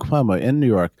Blasio and Cuomo in New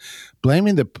York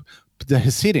blaming the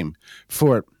Hasidim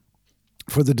for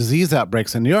the disease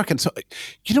outbreaks in New York. And so,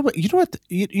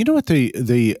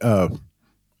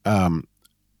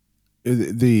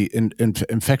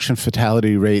 infection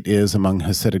fatality rate is among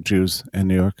Hasidic Jews in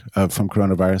New York from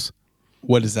coronavirus?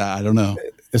 What is that? I don't know.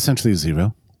 Essentially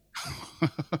zero.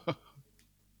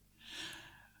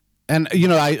 And,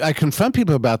 I confront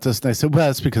people about this, and they say, well,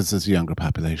 it's because it's a younger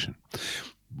population.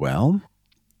 Well,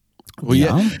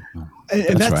 yeah.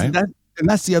 And that's right. And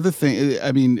that's the other thing.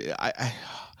 I mean,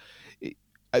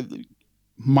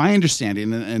 my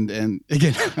understanding, and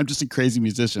again, I'm just a crazy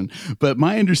musician, but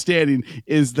my understanding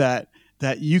is that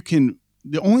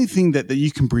the only thing that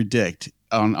you can predict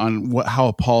on how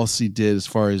a policy did as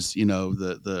far as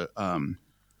the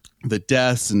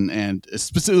deaths and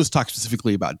let's talk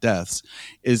specifically about deaths,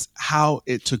 is how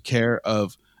it took care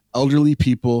of elderly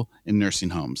people in nursing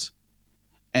homes.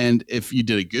 And if you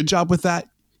did a good job with that,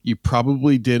 you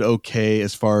probably did okay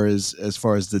as far as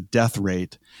the death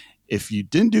rate. If you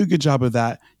didn't do a good job of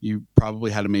that, you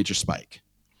probably had a major spike.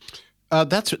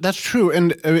 That's true.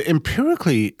 And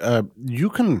empirically, you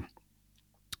can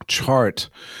chart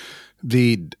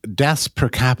the deaths per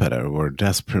capita or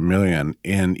deaths per million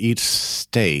in each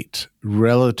state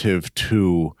relative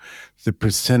to the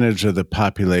percentage of the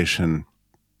population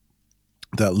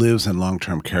that lives in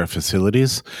long-term care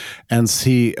facilities, and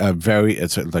see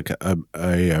it's like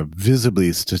a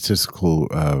visibly statistical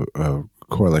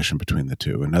correlation between the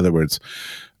two. In other words,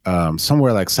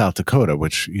 somewhere like South Dakota,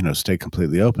 which stayed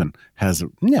completely open, has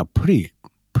pretty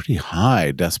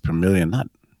high deaths per million, not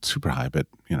super high, but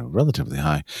relatively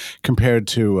high compared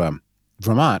to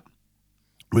Vermont,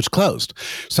 which closed.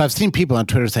 So I've seen people on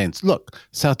Twitter saying, "Look,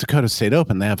 South Dakota stayed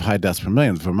open; they have high deaths per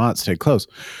million. Vermont stayed closed,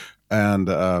 and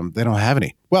they don't have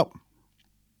any." Well,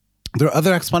 there are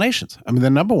other explanations. I mean, the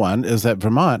number one is that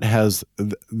Vermont is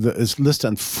listed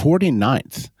on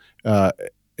 49th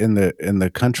in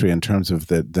the country in terms of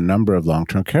the number of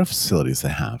long-term care facilities they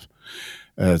have.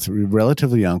 It's a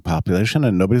relatively young population,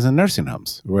 and nobody's in nursing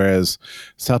homes. Whereas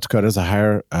South Dakota has a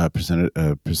higher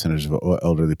percentage of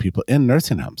elderly people in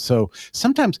nursing homes. So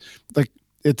sometimes,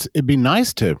 it'd be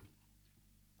nice to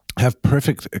have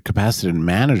perfect capacity to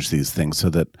manage these things so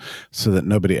that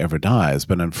nobody ever dies.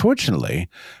 But unfortunately,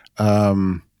 that's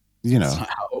not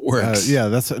how it works.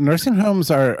 That's nursing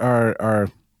homes are.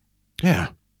 Yeah,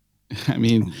 I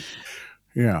mean,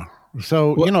 yeah.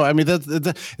 So, I mean,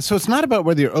 so it's not about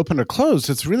whether you're open or closed.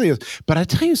 It's really, but I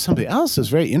tell you something else is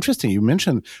very interesting. You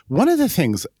mentioned one of the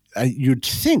things you'd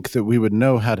think that we would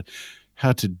know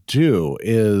how to do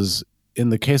is, in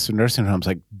the case of nursing homes,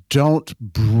 like, don't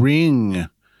bring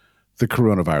the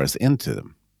coronavirus into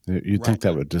them. You'd think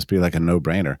that would just be like a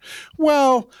no-brainer.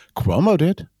 Well, Cuomo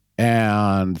did,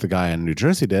 and the guy in New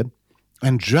Jersey did.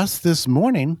 And just this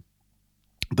morning,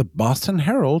 the Boston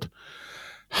Herald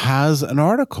has an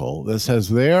article that says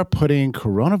they're putting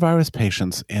coronavirus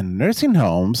patients in nursing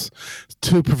homes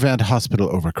to prevent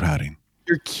hospital overcrowding.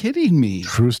 You're kidding me.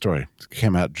 True story. It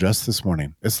came out just this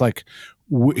morning. It's like,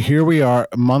 here we are,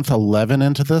 month 11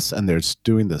 into this, and they're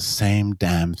doing the same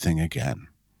damn thing again.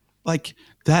 Like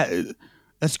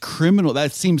that's criminal.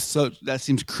 That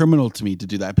seems criminal to me to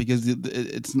do that, because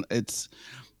it's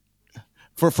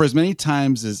for as many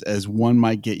times as one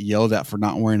might get yelled at for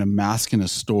not wearing a mask in a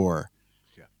store.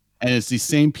 And it's these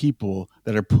same people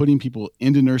that are putting people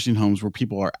into nursing homes where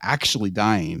people are actually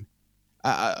dying.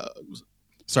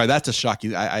 Sorry, that's a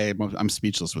shocking. I'm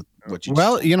speechless with what you.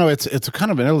 Well, it's a kind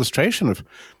of an illustration of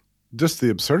just the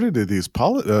absurdity of these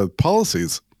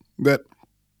policies. That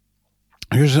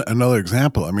here's another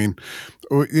example. I mean,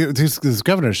 these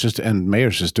governors and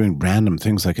mayors just doing random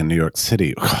things, like in New York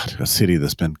City, a city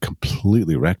that's been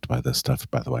completely wrecked by this stuff,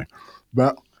 by the way.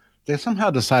 But they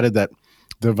somehow decided that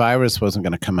the virus wasn't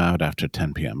going to come out after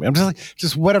 10 p.m. I'm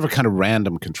just whatever kind of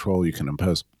random control you can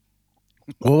impose.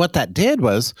 Well, what that did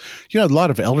was, a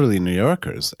lot of elderly New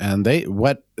Yorkers, and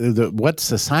what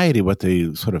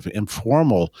the sort of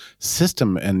informal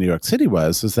system in New York City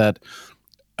is that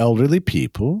elderly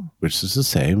people, which is the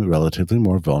same, relatively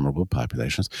more vulnerable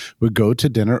populations, would go to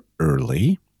dinner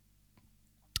early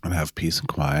and have peace and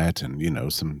quiet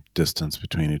and some distance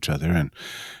between each other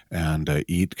and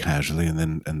eat casually and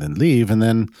then leave, and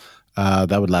then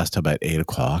That would last till about 8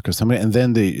 o'clock or something, and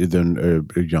then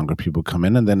the younger people come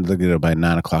in, and then by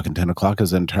 9 o'clock and 10 o'clock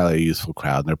is entirely a useful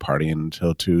crowd, and they're partying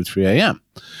until 2, 3 a.m.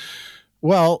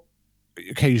 Well,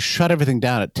 okay, you shut everything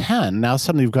down at 10. Now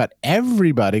suddenly you've got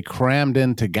everybody crammed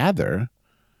in together.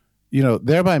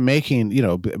 Thereby making,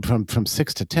 from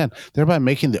 6 to 10, thereby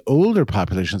making the older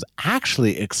populations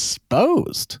actually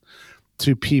exposed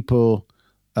to people,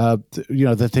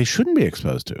 that they shouldn't be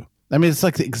exposed to. I mean, it's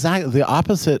like exactly the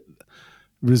opposite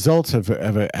results have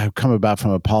come about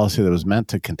from a policy that was meant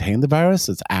to contain the virus.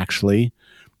 It's actually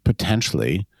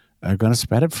potentially going to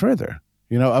spread it further,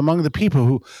 among the people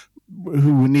who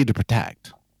we need to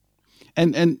protect.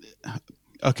 And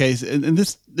okay, and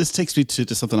this takes me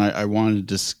to something I wanted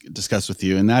to discuss with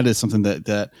you, and that is something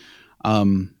that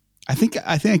I think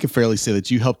I can fairly say that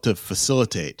you helped to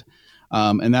facilitate,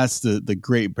 and that's the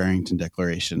Great Barrington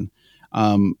Declaration.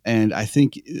 And I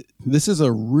think this is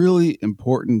a really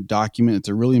important document. It's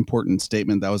a really important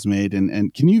statement that was made.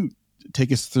 And can you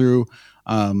take us through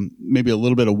maybe a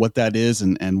little bit of what that is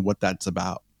and what that's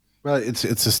about? Well,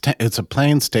 it's a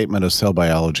plain statement of cell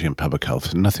biology and public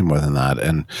health, nothing more than that.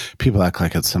 And people act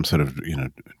like it's some sort of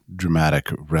dramatic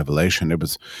revelation. It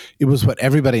was what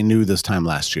everybody knew this time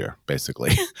last year,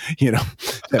 basically.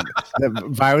 that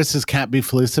viruses can't be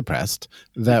fully suppressed.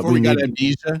 That Before we got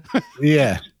amnesia.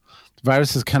 Yeah.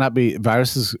 Viruses cannot be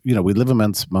viruses. We live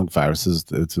among viruses.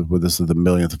 This is the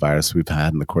millionth virus we've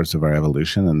had in the course of our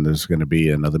evolution, and there's going to be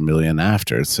another million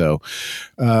after. So,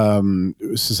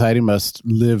 society must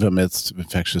live amidst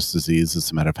infectious disease. It's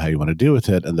a matter of how you want to deal with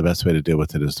it, and the best way to deal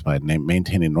with it is by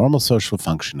maintaining normal social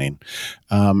functioning,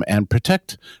 and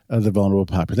protect the vulnerable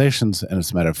populations. And it's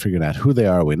a matter of figuring out who they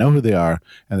are. We know who they are,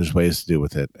 and there's ways to deal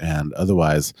with it. And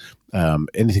otherwise,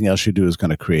 anything else you do is going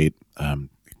to create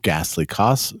ghastly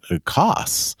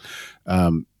costs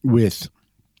with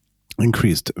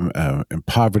increased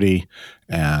poverty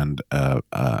and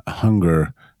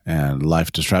hunger and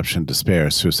life disruption,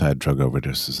 despair, suicide, drug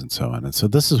overdoses, and so on. And so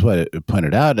this is what it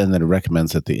pointed out, and then it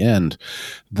recommends at the end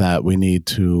that we need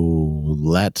to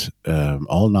let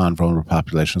all non-vulnerable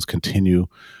populations continue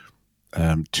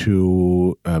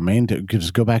to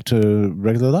just go back to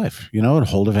regular life, and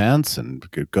hold events and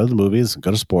go to the movies and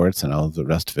go to sports and all the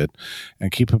rest of it,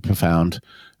 and keep a profound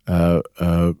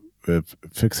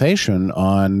fixation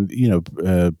on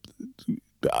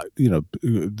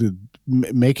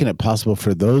making it possible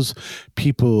for those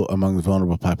people among the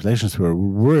vulnerable populations who are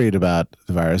worried about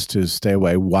the virus to stay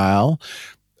away while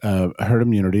herd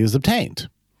immunity is obtained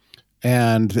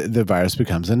and the virus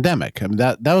becomes endemic. I mean,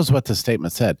 that was what the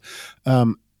statement said.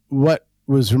 What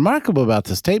was remarkable about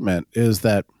the statement is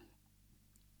that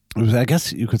it was, I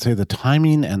guess you could say, the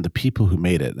timing and the people who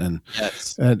made it. And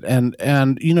yes. and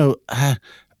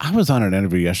I was on an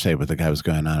interview yesterday with the guy who was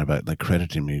going on about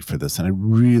crediting me for this, and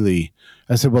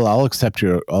I said, well, I'll accept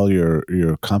all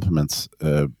your compliments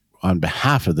on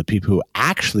behalf of the people who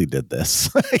actually did this.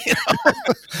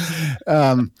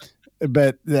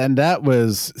 But then that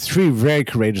was three very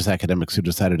courageous academics who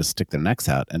decided to stick their necks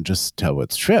out and just tell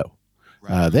what's true.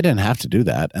 Right. They didn't have to do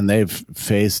that, and they've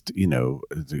faced,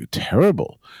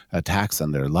 terrible attacks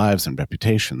on their lives and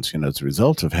reputations, as a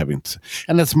result of having.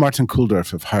 And that's Martin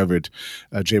Kulldorff of Harvard,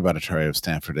 Jay Bhattacharya of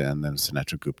Stanford, and then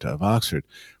Sunetra Gupta of Oxford.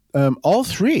 All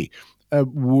three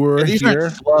were these here.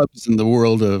 Aren't clubs in the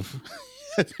world of.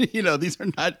 These are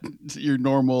not your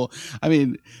normal. I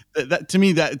mean, that to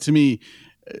me,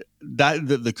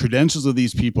 the credentials of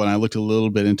these people, and I looked a little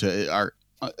bit into it,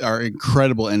 are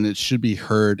incredible, and it should be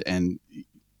heard and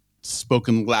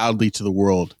spoken loudly to the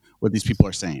world what these people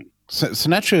are saying.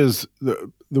 Sunetra is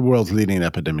the world's leading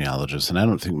epidemiologist, and I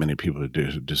don't think many people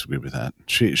do disagree with that.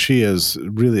 She is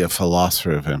really a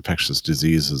philosopher of infectious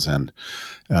diseases, and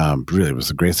really it was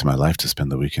the grace of my life to spend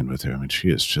the weekend with her. I mean, she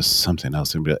is just something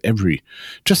else. And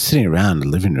just sitting around the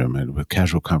living room and with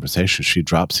casual conversation, she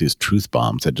drops these truth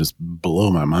bombs that just blow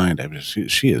my mind. I mean,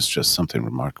 she is just something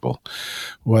remarkable.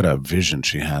 What a vision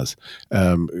she has.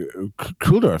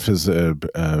 Kulldorff is an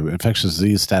infectious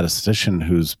disease statistician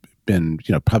who's been,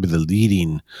 probably the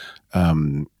leading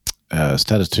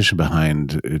statistician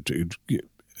behind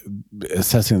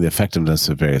assessing the effectiveness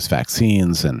of various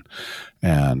vaccines and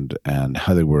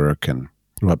how they work and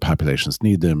what populations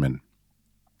need them, and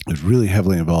is really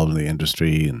heavily involved in the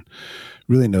industry and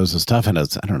really knows the stuff, and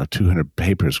has, 200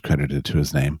 papers credited to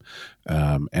his name.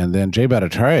 And then Jay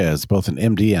Bhattacharya is both an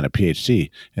MD and a PhD,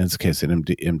 in this case an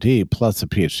MD plus a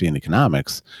PhD in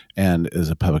economics, and is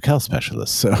a public health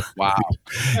specialist. So wow.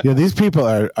 These people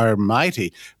are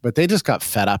mighty, but they just got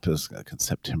fed up in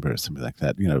September or something like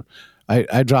that.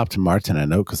 I dropped Martin a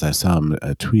note because I saw him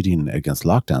tweeting against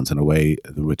lockdowns in a way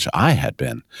which I had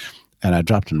been. And I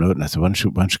dropped a note and I said, why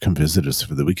don't you come visit us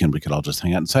for the weekend? We could all just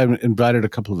hang out. And so I invited a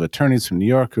couple of attorneys from New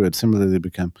York who had similarly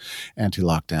become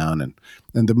anti-lockdown.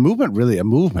 And the a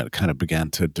movement kind of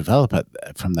began to develop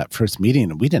from that first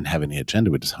meeting. And we didn't have any agenda.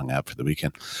 We just hung out for the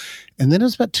weekend. And then it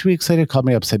was about 2 weeks later, called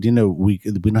me up, said, we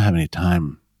don't have any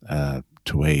time to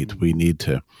wait. We need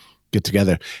to get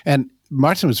together. And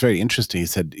Martin was very interesting. He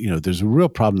said, there's a real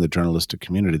problem in the journalistic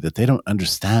community that they don't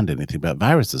understand anything about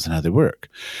viruses and how they work.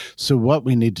 So what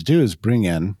we need to do is bring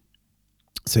in,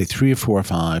 say, 3 or 4 or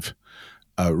 5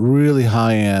 really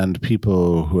high-end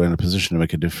people who are in a position to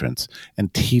make a difference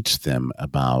and teach them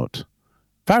about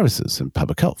viruses and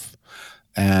public health.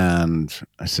 And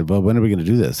I said, well, when are we going to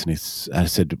do this? And I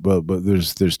said, well, but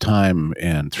there's time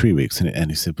in 3 weeks.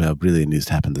 And he said, well, really, it needs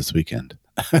to happen this weekend.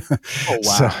 Oh,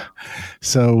 wow.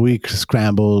 So we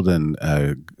scrambled and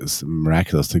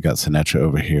miraculously got Sinatra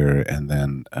over here. And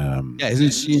then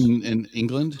isn't she in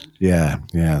England? Yeah.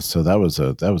 So that was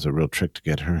a real trick to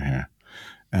get her here.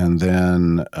 And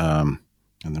then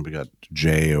we got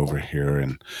Jay over here,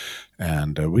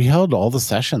 and we held all the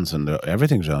sessions, and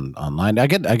everything's online. I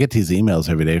get these emails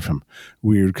every day from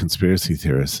weird conspiracy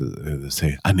theorists that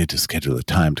say, I need to schedule a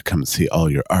time to come and see all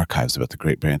your archives about the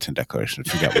Great Barrington Declaration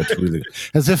and figure out what's really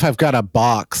as if I've got a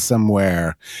box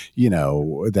somewhere,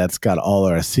 that's got all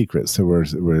our secrets. So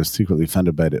we're secretly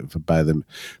funded by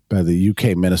the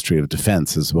UK Ministry of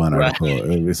Defence, as one article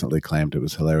recently claimed. It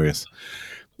was hilarious.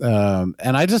 And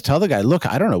I just tell the guy, look,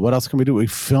 I don't know, what else can we do? We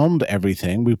filmed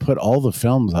everything. We put all the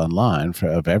films online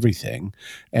of everything.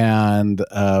 And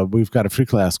we've got a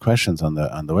frequently asked questions on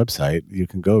the website. You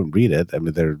can go and read it. I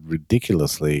mean, they're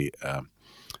ridiculously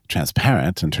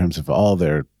transparent in terms of all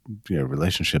their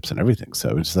relationships and everything.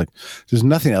 So it's like, there's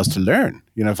nothing else to learn.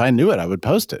 If I knew it, I would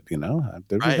post it, We don't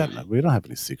have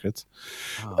any secrets.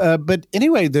 Oh. But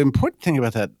anyway, the important thing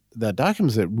about that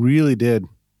document is it really did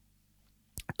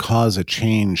cause a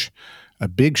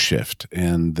big shift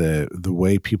in the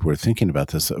way people were thinking about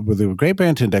this. The Great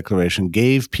Barrington Declaration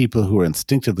gave people who are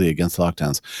instinctively against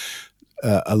lockdowns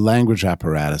a language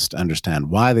apparatus to understand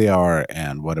why they are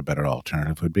and what a better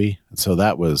alternative would be. And so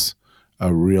that was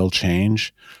a real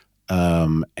change.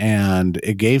 And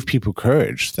it gave people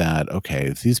courage that, okay,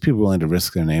 if these people are willing to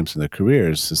risk their names and their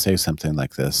careers to say something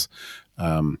like this,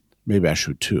 maybe I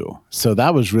should too. So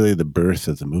that was really the birth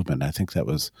of the movement. I think that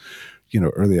was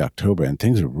early October, and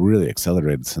things have really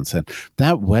accelerated since then.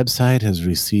 That website has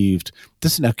received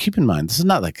this. Now, keep in mind, this is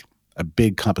not like a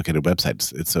big, complicated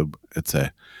website.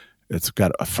 It's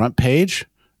got a front page,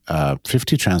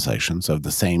 50 translations of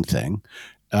the same thing,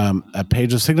 a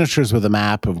page of signatures with a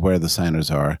map of where the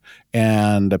signers are,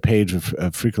 and a page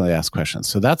of frequently asked questions.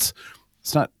 So it's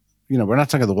not, we're not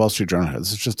talking the Wall Street Journal here.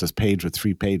 This is just a page with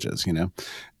 3 pages,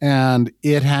 and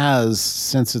it has,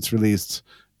 since its release,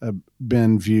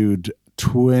 been viewed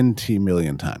 20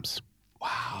 million times.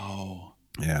 Wow.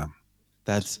 Yeah.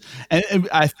 That's, and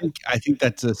I think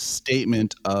that's a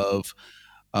statement of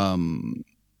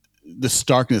the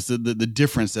starkness, the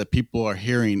difference that people are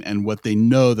hearing and what they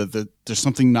know, that there's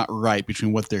something not right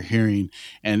between what they're hearing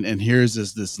and here's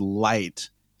this light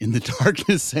in the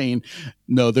darkness saying,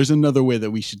 no, there's another way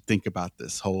that we should think about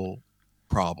this whole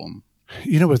problem.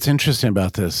 What's interesting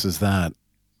about this is that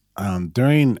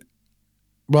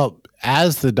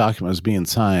as the document was being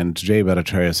signed, Jay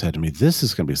Bhattacharya said to me, this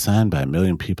is going to be signed by 1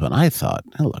 million people. And I thought,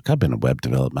 look, I've been in web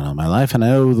development all my life, and I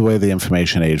know the way the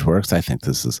information age works. I think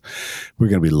we're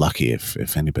going to be lucky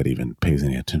if anybody even pays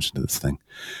any attention to this thing.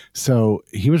 So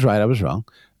he was right, I was wrong.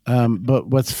 But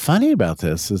what's funny about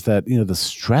this is that, the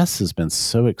stress has been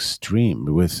so extreme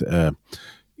with,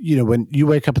 when you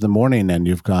wake up in the morning and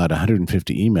you've got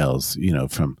 150 emails,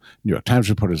 from New York Times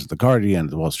reporters, The Guardian,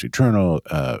 The Wall Street Journal,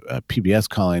 PBS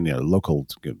calling, local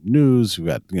news. We've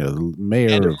got, the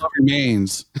mayor. And it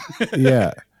remains.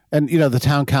 Yeah. And, the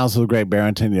town council of Great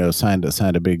Barrington, signed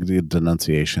a big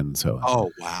denunciation. So, oh,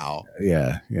 wow.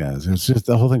 Yeah. It's just,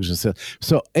 the whole thing's just,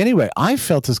 so anyway, I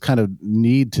felt this kind of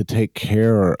need to take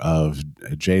care of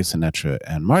Jay, Sinatra,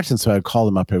 and Martin. So I'd call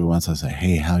them up every once. I'd say,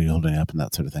 hey, how are you holding up? And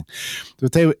that sort of thing.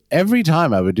 But every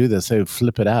time I would do this, they would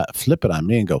flip it on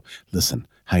me and go, listen,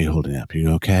 how are you holding up? Are you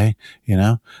okay?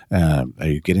 Are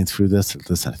you getting through this?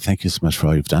 Listen, thank you so much for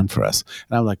all you've done for us.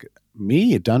 And I'm like,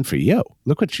 me done for you.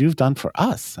 Look what you've done for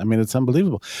us. I mean, it's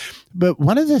unbelievable. But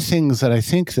one of the things that I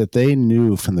think that they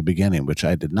knew from the beginning, which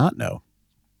I did not know,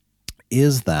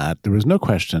 is that there was no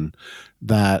question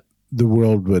that the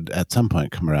world would at some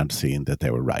point come around to seeing that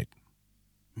they were right.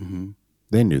 Mm-hmm.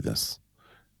 They knew this.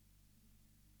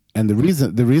 And the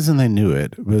reason they knew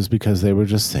it was because they were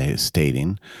just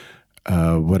stating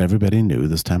what everybody knew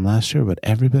this time last year, what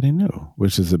everybody knew,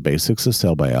 which is the basics of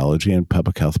cell biology and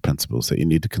public health principles, that you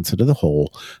need to consider the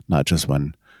whole, not just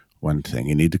one thing.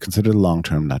 You need to consider the long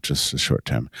term, not just the short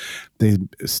term. They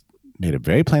made a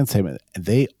very plain statement.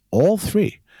 They all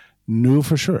three knew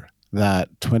for sure that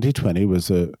 2020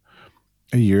 was a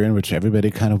year in which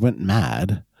everybody kind of went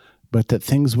mad, but that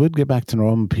things would get back to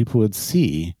normal. People would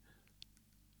see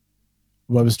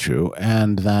what was true,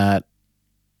 and that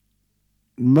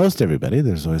most everybody,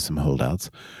 there's always some holdouts,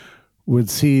 would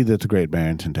see that the Great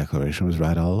Barrington Declaration was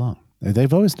right all along.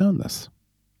 They've always known this.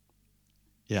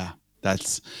 Yeah,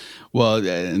 that's well,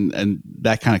 and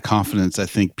that kind of confidence. I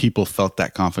think people felt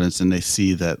that confidence, and they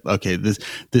see that okay, this.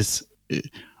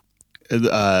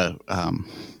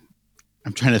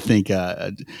 I'm trying to think.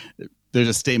 There's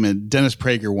a statement. Dennis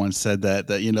Prager once said that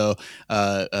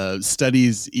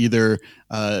studies either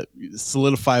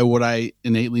solidify what I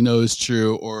innately know is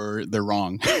true, or they're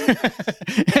wrong.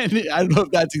 And I don't know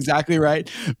if that's exactly right,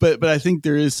 but I think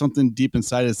there is something deep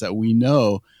inside us that we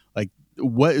know, like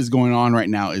what is going on right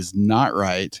now is not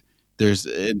right.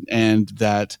 And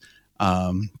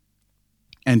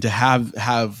to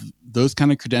have those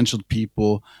kind of credentialed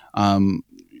people,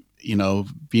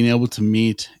 being able to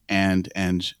meet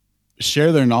and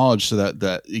share their knowledge so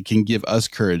that it can give us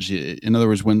courage. In other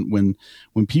words, when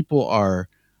people are,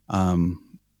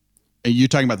 you're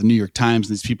talking about the New York Times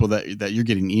and these people that you're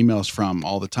getting emails from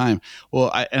all the time. Well,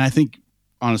 I think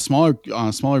on a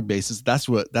smaller basis, that's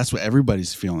what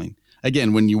everybody's feeling.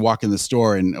 Again, when you walk in the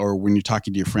store or when you're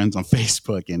talking to your friends on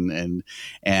Facebook and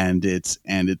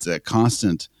it's a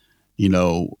constant,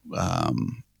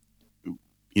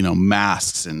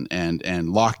 masks and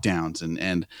lockdowns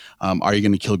and are you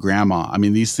going to kill grandma? I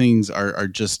mean, these things are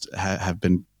just have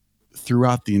been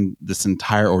throughout this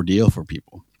entire ordeal for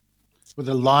people. Well,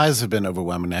 the lies have been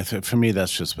overwhelming. For me,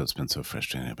 that's just what's been so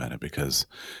frustrating about it, because,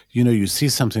 you see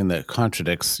something that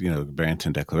contradicts, the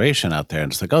Barrington Declaration out there, and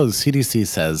it's like, oh, the CDC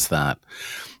says that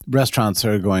restaurants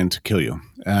are going to kill you.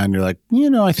 And you're like,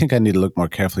 I think I need to look more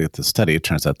carefully at the study. It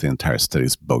turns out the entire study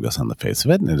is bogus on the face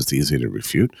of it, and it's easy to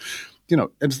refute.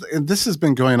 This has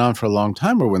been going on for a long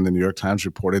time, or when the New York Times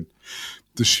reported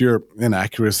the sheer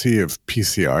inaccuracy of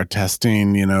PCR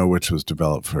testing, which was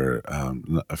developed for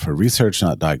research,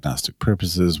 not diagnostic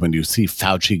purposes. When you see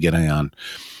Fauci getting on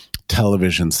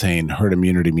television saying herd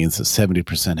immunity means that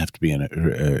 70% have to be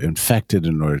infected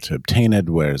in order to obtain it,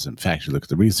 whereas in fact, you look at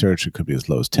the research, it could be as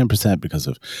low as 10% because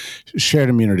of shared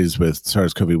immunities with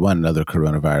SARS-CoV-1 and other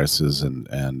coronaviruses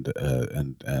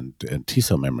and T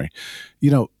cell memory.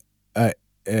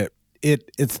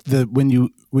 It's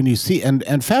when you see and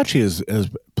Fauci has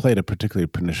played a particularly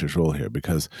pernicious role here,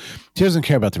 because he doesn't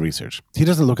care about the research. He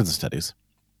doesn't look at the studies.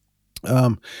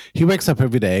 He wakes up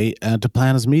every day to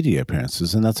plan his media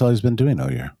appearances, and that's all he's been doing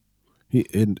all year.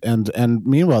 And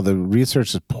meanwhile, the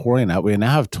research is pouring out. We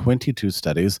now have 22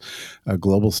 studies,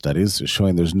 global studies,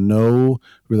 showing there's no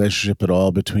relationship at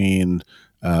all between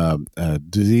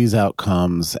disease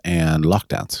outcomes and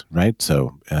lockdowns, right?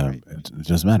 So it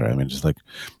doesn't matter. I mean, just like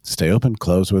stay open,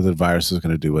 close, where the virus is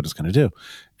going to do what it's going to do.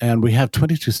 And we have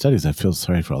 22 studies. I feel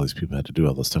sorry for all these people who had to do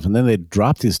all this stuff. And then they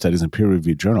drop these studies in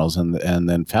peer-reviewed journals, and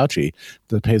then Fauci,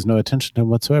 that pays no attention to him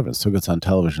whatsoever, and still gets on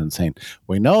television saying,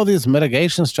 we know these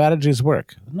mitigation strategies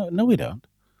work. No, we don't.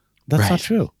 That's not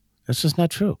true. That's just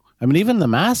not true. I mean, even the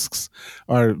masks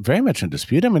are very much in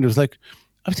dispute. I mean, it was like,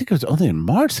 I think it was only in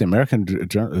March, the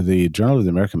Journal of the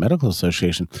American Medical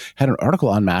Association had an article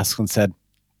on masks and said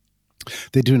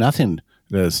they do nothing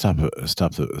to stop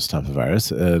the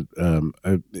virus.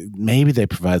 Maybe they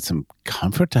provide some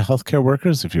comfort to healthcare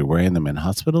workers if you're wearing them in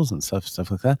hospitals and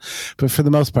stuff like that. But for the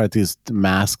most part, these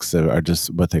masks are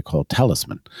just what they call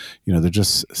talisman. They're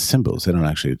just symbols. They don't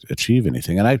actually achieve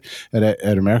anything. And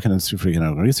at American Institute for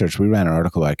Economic Research, we ran an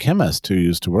article by a chemist who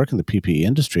used to work in the PPE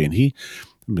industry, and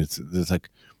it's like,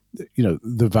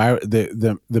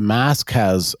 the mask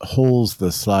holds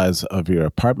the size of your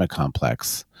apartment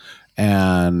complex,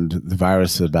 and the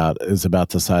virus is about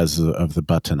the size of the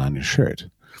button on your shirt.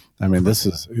 I mean, this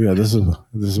is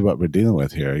what we're dealing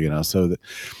with here.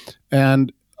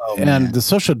 And the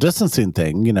social distancing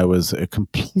thing, was a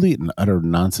complete and utter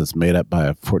nonsense made up by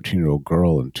a 14-year-old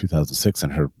girl in 2006,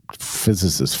 and her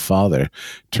physicist father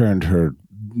turned her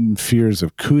fears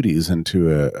of cooties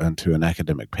into an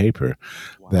academic paper.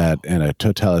 Wow. That in a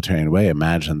totalitarian way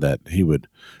imagined that he would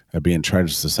be in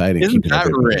charge of society. Isn't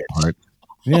that rich? Apart.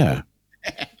 Yeah.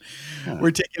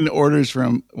 We're taking orders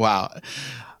from, wow.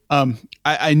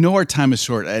 I know our time is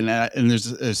short, and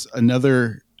there's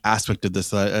another aspect of this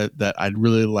that I'd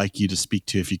really like you to speak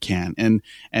to if you can. And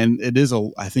it is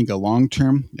I think a long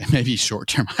term, maybe short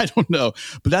term, I don't know,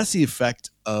 but that's the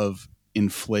effect of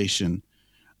inflation.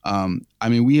 I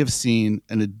mean, we have seen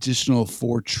an additional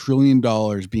 $4 trillion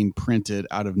being printed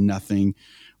out of nothing.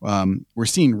 We're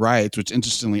seeing riots, which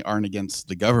interestingly aren't against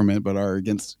the government, but are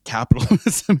against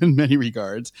capitalism in many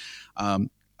regards.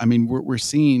 I mean, we're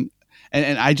seeing,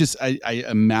 and I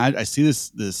imagine, I see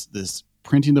this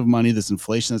printing of money, this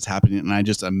inflation that's happening, and I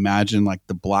just imagine like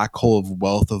the black hole of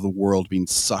wealth of the world being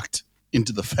sucked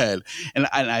into the Fed. And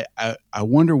I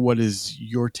wonder what is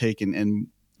your take, and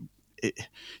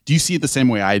do you see it the same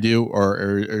way I do,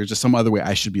 or just some other way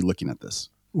I should be looking at this?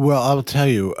 Well, I'll tell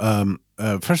you.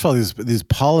 First of all, these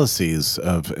policies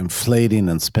of inflating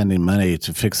and spending money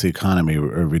to fix the economy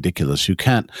are ridiculous. You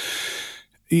can't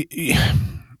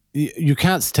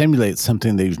stimulate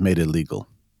something that you've made illegal.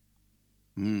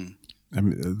 I mean,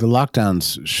 the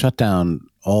lockdowns shut down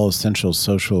all essential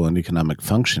social and economic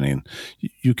functioning.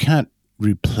 You can't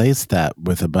replace that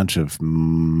with a bunch of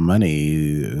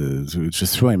money,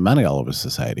 just throwing money all over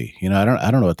society. I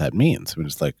don't know what that means. I mean,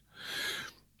 it's like,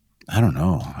 I don't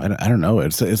know. I don't know.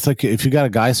 It's like if you got a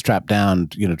guy strapped down,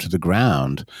 to the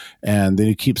ground, and then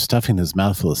you keep stuffing his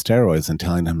mouth full of steroids and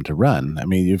telling him to run. I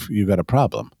mean, you've got a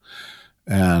problem,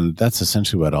 and that's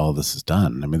essentially what all this has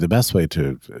done. I mean, the best way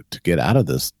to get out of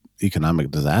this economic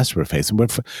disaster we're facing, where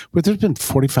there's been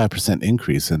 45%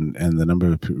 increase in the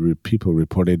number of people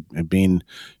reported being,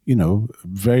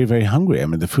 very, very hungry. I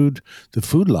mean, the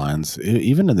food lines,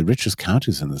 even in the richest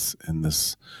counties in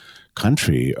this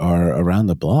country, are around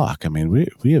the block. I mean,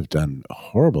 we have done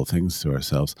horrible things to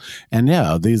ourselves, and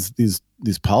these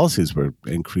policies were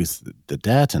increase the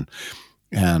debt,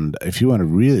 and if you want to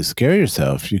really scare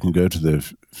yourself, you can go to the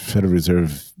Federal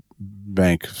Reserve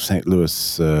Bank of St.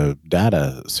 Louis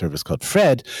data service called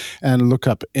Fred and look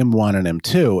up M1 and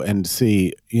M2 and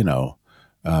see,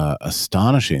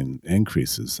 astonishing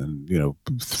increases, and,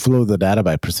 flow the data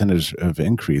by percentage of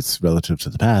increase relative to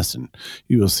the past. And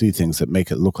you will see things that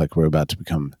make it look like we're about to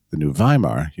become the new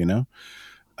Weimar,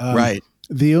 Right.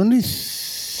 The only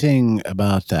thing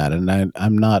about that, and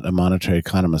I'm not a monetary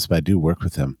economist, but I do work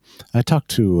with him. I talked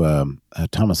to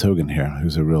Thomas Hogan here,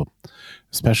 who's a real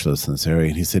specialist in this area,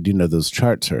 and he said, those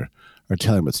charts are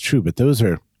telling what's true, but those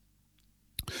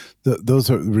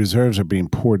reserves are being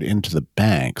poured into the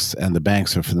banks, and the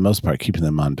banks are, for the most part, keeping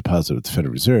them on deposit with the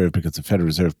Federal Reserve because the Federal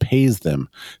Reserve pays them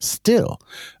still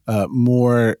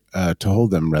more to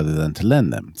hold them rather than to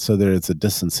lend them. So there is a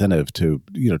disincentive to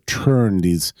turn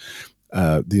these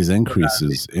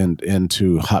increases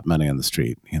into hot money on the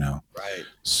street. Right.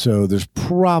 So there's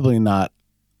probably not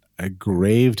a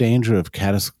grave danger of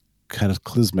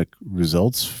cataclysmic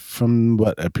results from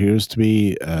what appears to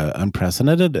be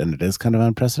unprecedented, and it is kind of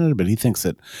unprecedented, but he thinks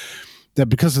that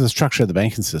because of the structure of the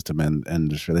banking system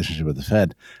and this relationship with the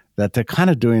Fed, that they're kind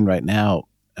of doing right now,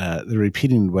 they're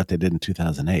repeating what they did in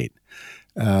 2008.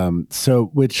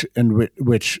 Which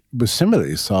was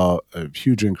similarly saw a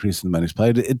huge increase in the money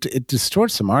supply. It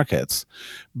distorts the markets,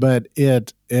 but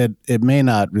it may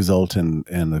not result in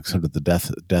sort of the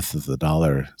death of the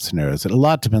dollar scenarios. A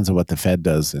lot depends on what the Fed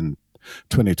does in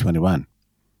 2021.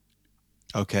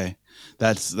 Okay,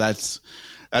 that's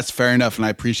fair enough, and I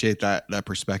appreciate that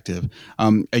perspective.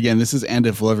 Again, this is And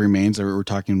If Love Remains. We're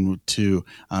talking to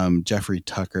Jeffrey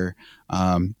Tucker,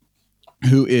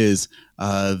 who is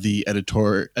the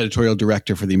editorial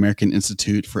director for the American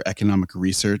Institute for Economic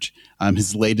Research.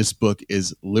 His latest book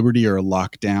is Liberty or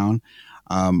Lockdown.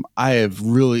 I have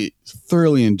really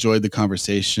thoroughly enjoyed the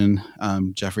conversation,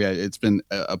 Jeffrey. It's been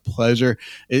a pleasure.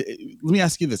 Let me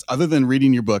ask you this: other than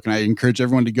reading your book, and I encourage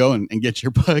everyone to go and get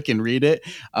your book and read it,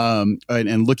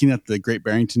 and looking at the Great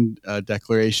Barrington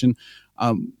Declaration,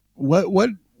 what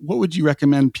would you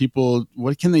recommend people?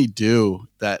 What can they do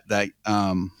that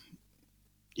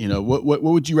what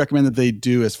would you recommend that they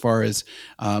do as far as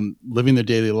living their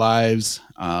daily lives?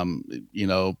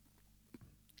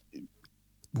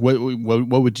 What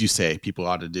would you say people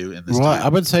ought to do in this time? I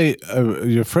would say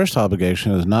your first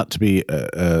obligation is not to be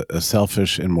a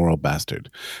selfish, immoral bastard,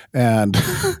 and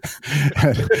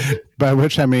by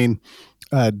which I mean,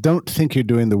 don't think you're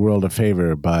doing the world a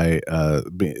favor by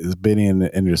being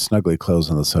in your snuggly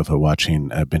clothes on the sofa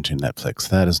binging Netflix.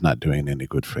 That is not doing any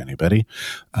good for anybody.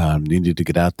 You need to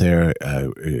get out there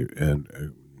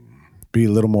and be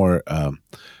a little more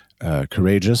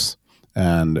courageous,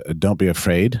 and don't be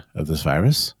afraid of this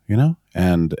virus.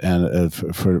 And if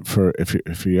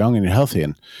you're young and you're healthy,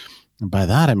 and by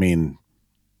that I mean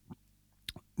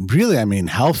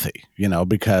healthy.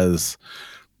 Because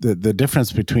the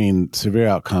difference between severe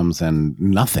outcomes and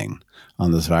nothing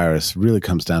on this virus really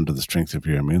comes down to the strength of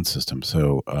your immune system.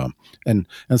 So, and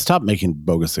stop making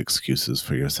bogus excuses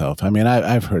for yourself. I mean,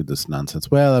 I've heard this nonsense.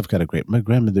 Well, I've got my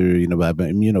grandmother, I've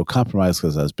been immunocompromised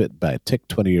because I was bit by a tick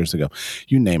 20 years ago.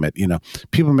 You name it.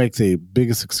 People make the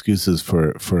biggest excuses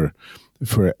for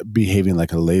behaving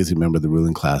like a lazy member of the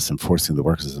ruling class and forcing the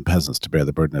workers and peasants to bear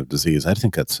the burden of disease. I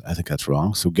think that's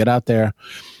wrong. So get out there.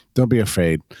 Don't be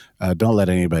afraid. Don't let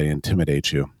anybody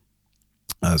intimidate you.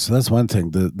 So that's one thing.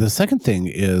 The second thing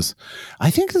is, I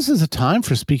think this is a time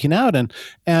for speaking out. And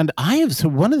so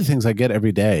one of the things I get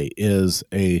every day is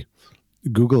a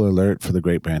Google alert for the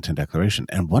Great Barrington Declaration.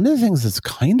 And one of the things that's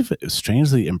kind of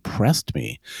strangely impressed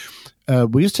me,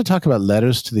 we used to talk about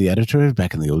letters to the editor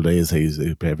back in the old days.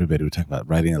 Everybody would talk about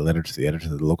writing a letter to the editor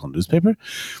of the local newspaper.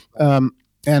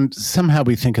 And somehow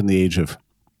we think in the age of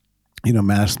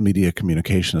mass media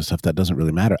communication and stuff, that doesn't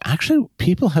really matter. Actually,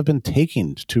 people have been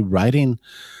taking to writing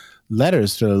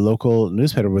letters to the local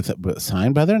newspaper with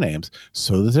signed by their names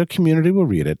so that their community will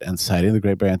read it and citing the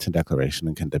Great Barrington Declaration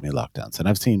and condemning lockdowns. And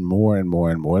I've seen more and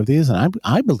more and more of these, and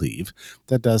I believe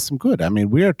that does some good. I mean,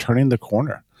 we are turning the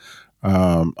corner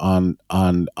on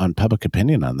public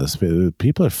opinion on this.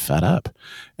 People are fed up,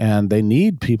 and they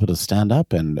need people to stand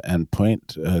up and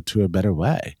point to a better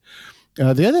way.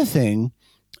 The other thing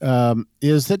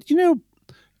is that,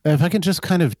 if I can just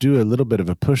kind of do a little bit of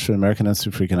a push to American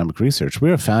Institute for Economic Research, we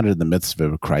were founded in the midst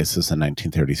of a crisis in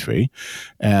 1933,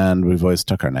 and we've always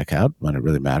stuck our neck out when it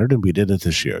really mattered, and we did it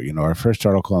this year. Our first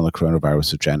article on the coronavirus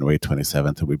was January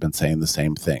 27th, and we've been saying the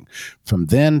same thing from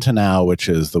then to now, which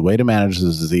is the way to manage the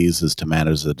disease is to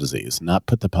manage the disease, not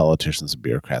put the politicians and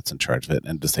bureaucrats in charge of it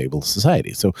and disable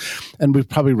society. So, and we've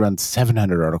probably run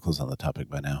 700 articles on the topic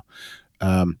by now.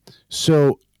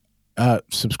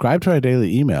 Subscribe to our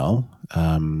daily email,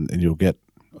 and you'll get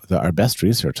our best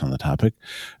research on the topic.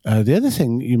 The other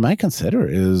thing you might consider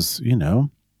is,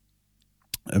 it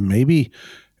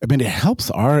helps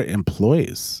our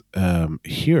employees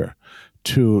here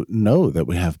to know that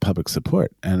we have public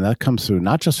support. And that comes through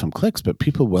not just from clicks, but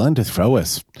people willing to throw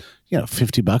us,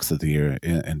 $50 at the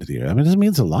end of the year. I mean, this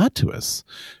means a lot to us,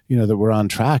 that we're on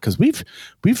track, because we've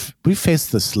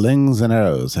faced the slings and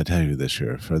arrows, I tell you, this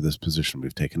year for this position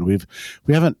we've taken. We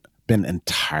haven't been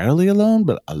entirely alone,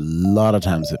 but a lot of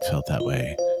times it felt that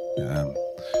way.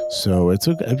 So it's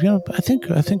I think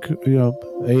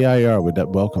AIR would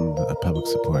welcome public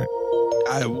support.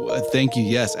 Thank you.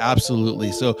 Yes,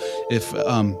 absolutely. So if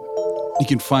you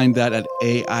can find that at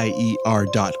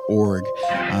aier.org.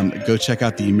 Go check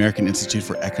out the American Institute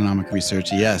for Economic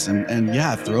Research. Yes, and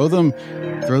yeah, throw them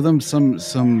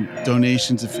some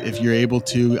donations if you're able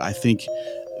to. I think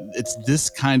it's this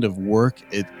kind of work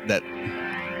that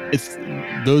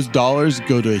those dollars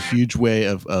go to a huge way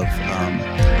of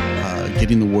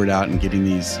getting the word out and getting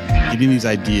these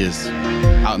ideas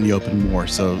out in the open more.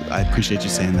 So I appreciate you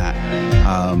saying that.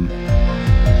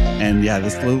 And yeah,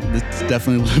 let's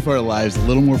definitely live our lives a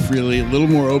little more freely, a little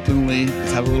more openly.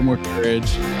 Let's have a little more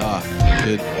courage.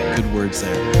 Good words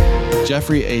there.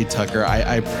 Jeffrey A. Tucker,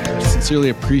 I sincerely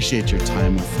appreciate your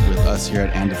time with us here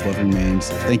at And If Love Remains.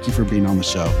 Thank you for being on the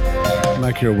show.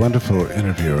 Mike, you're a wonderful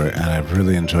interviewer, and I've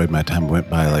really enjoyed my time. Went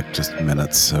by like just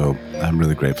minutes, so I'm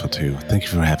really grateful to you. Thank you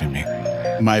for having me.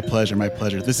 My pleasure.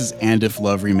 This is And If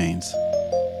Love Remains.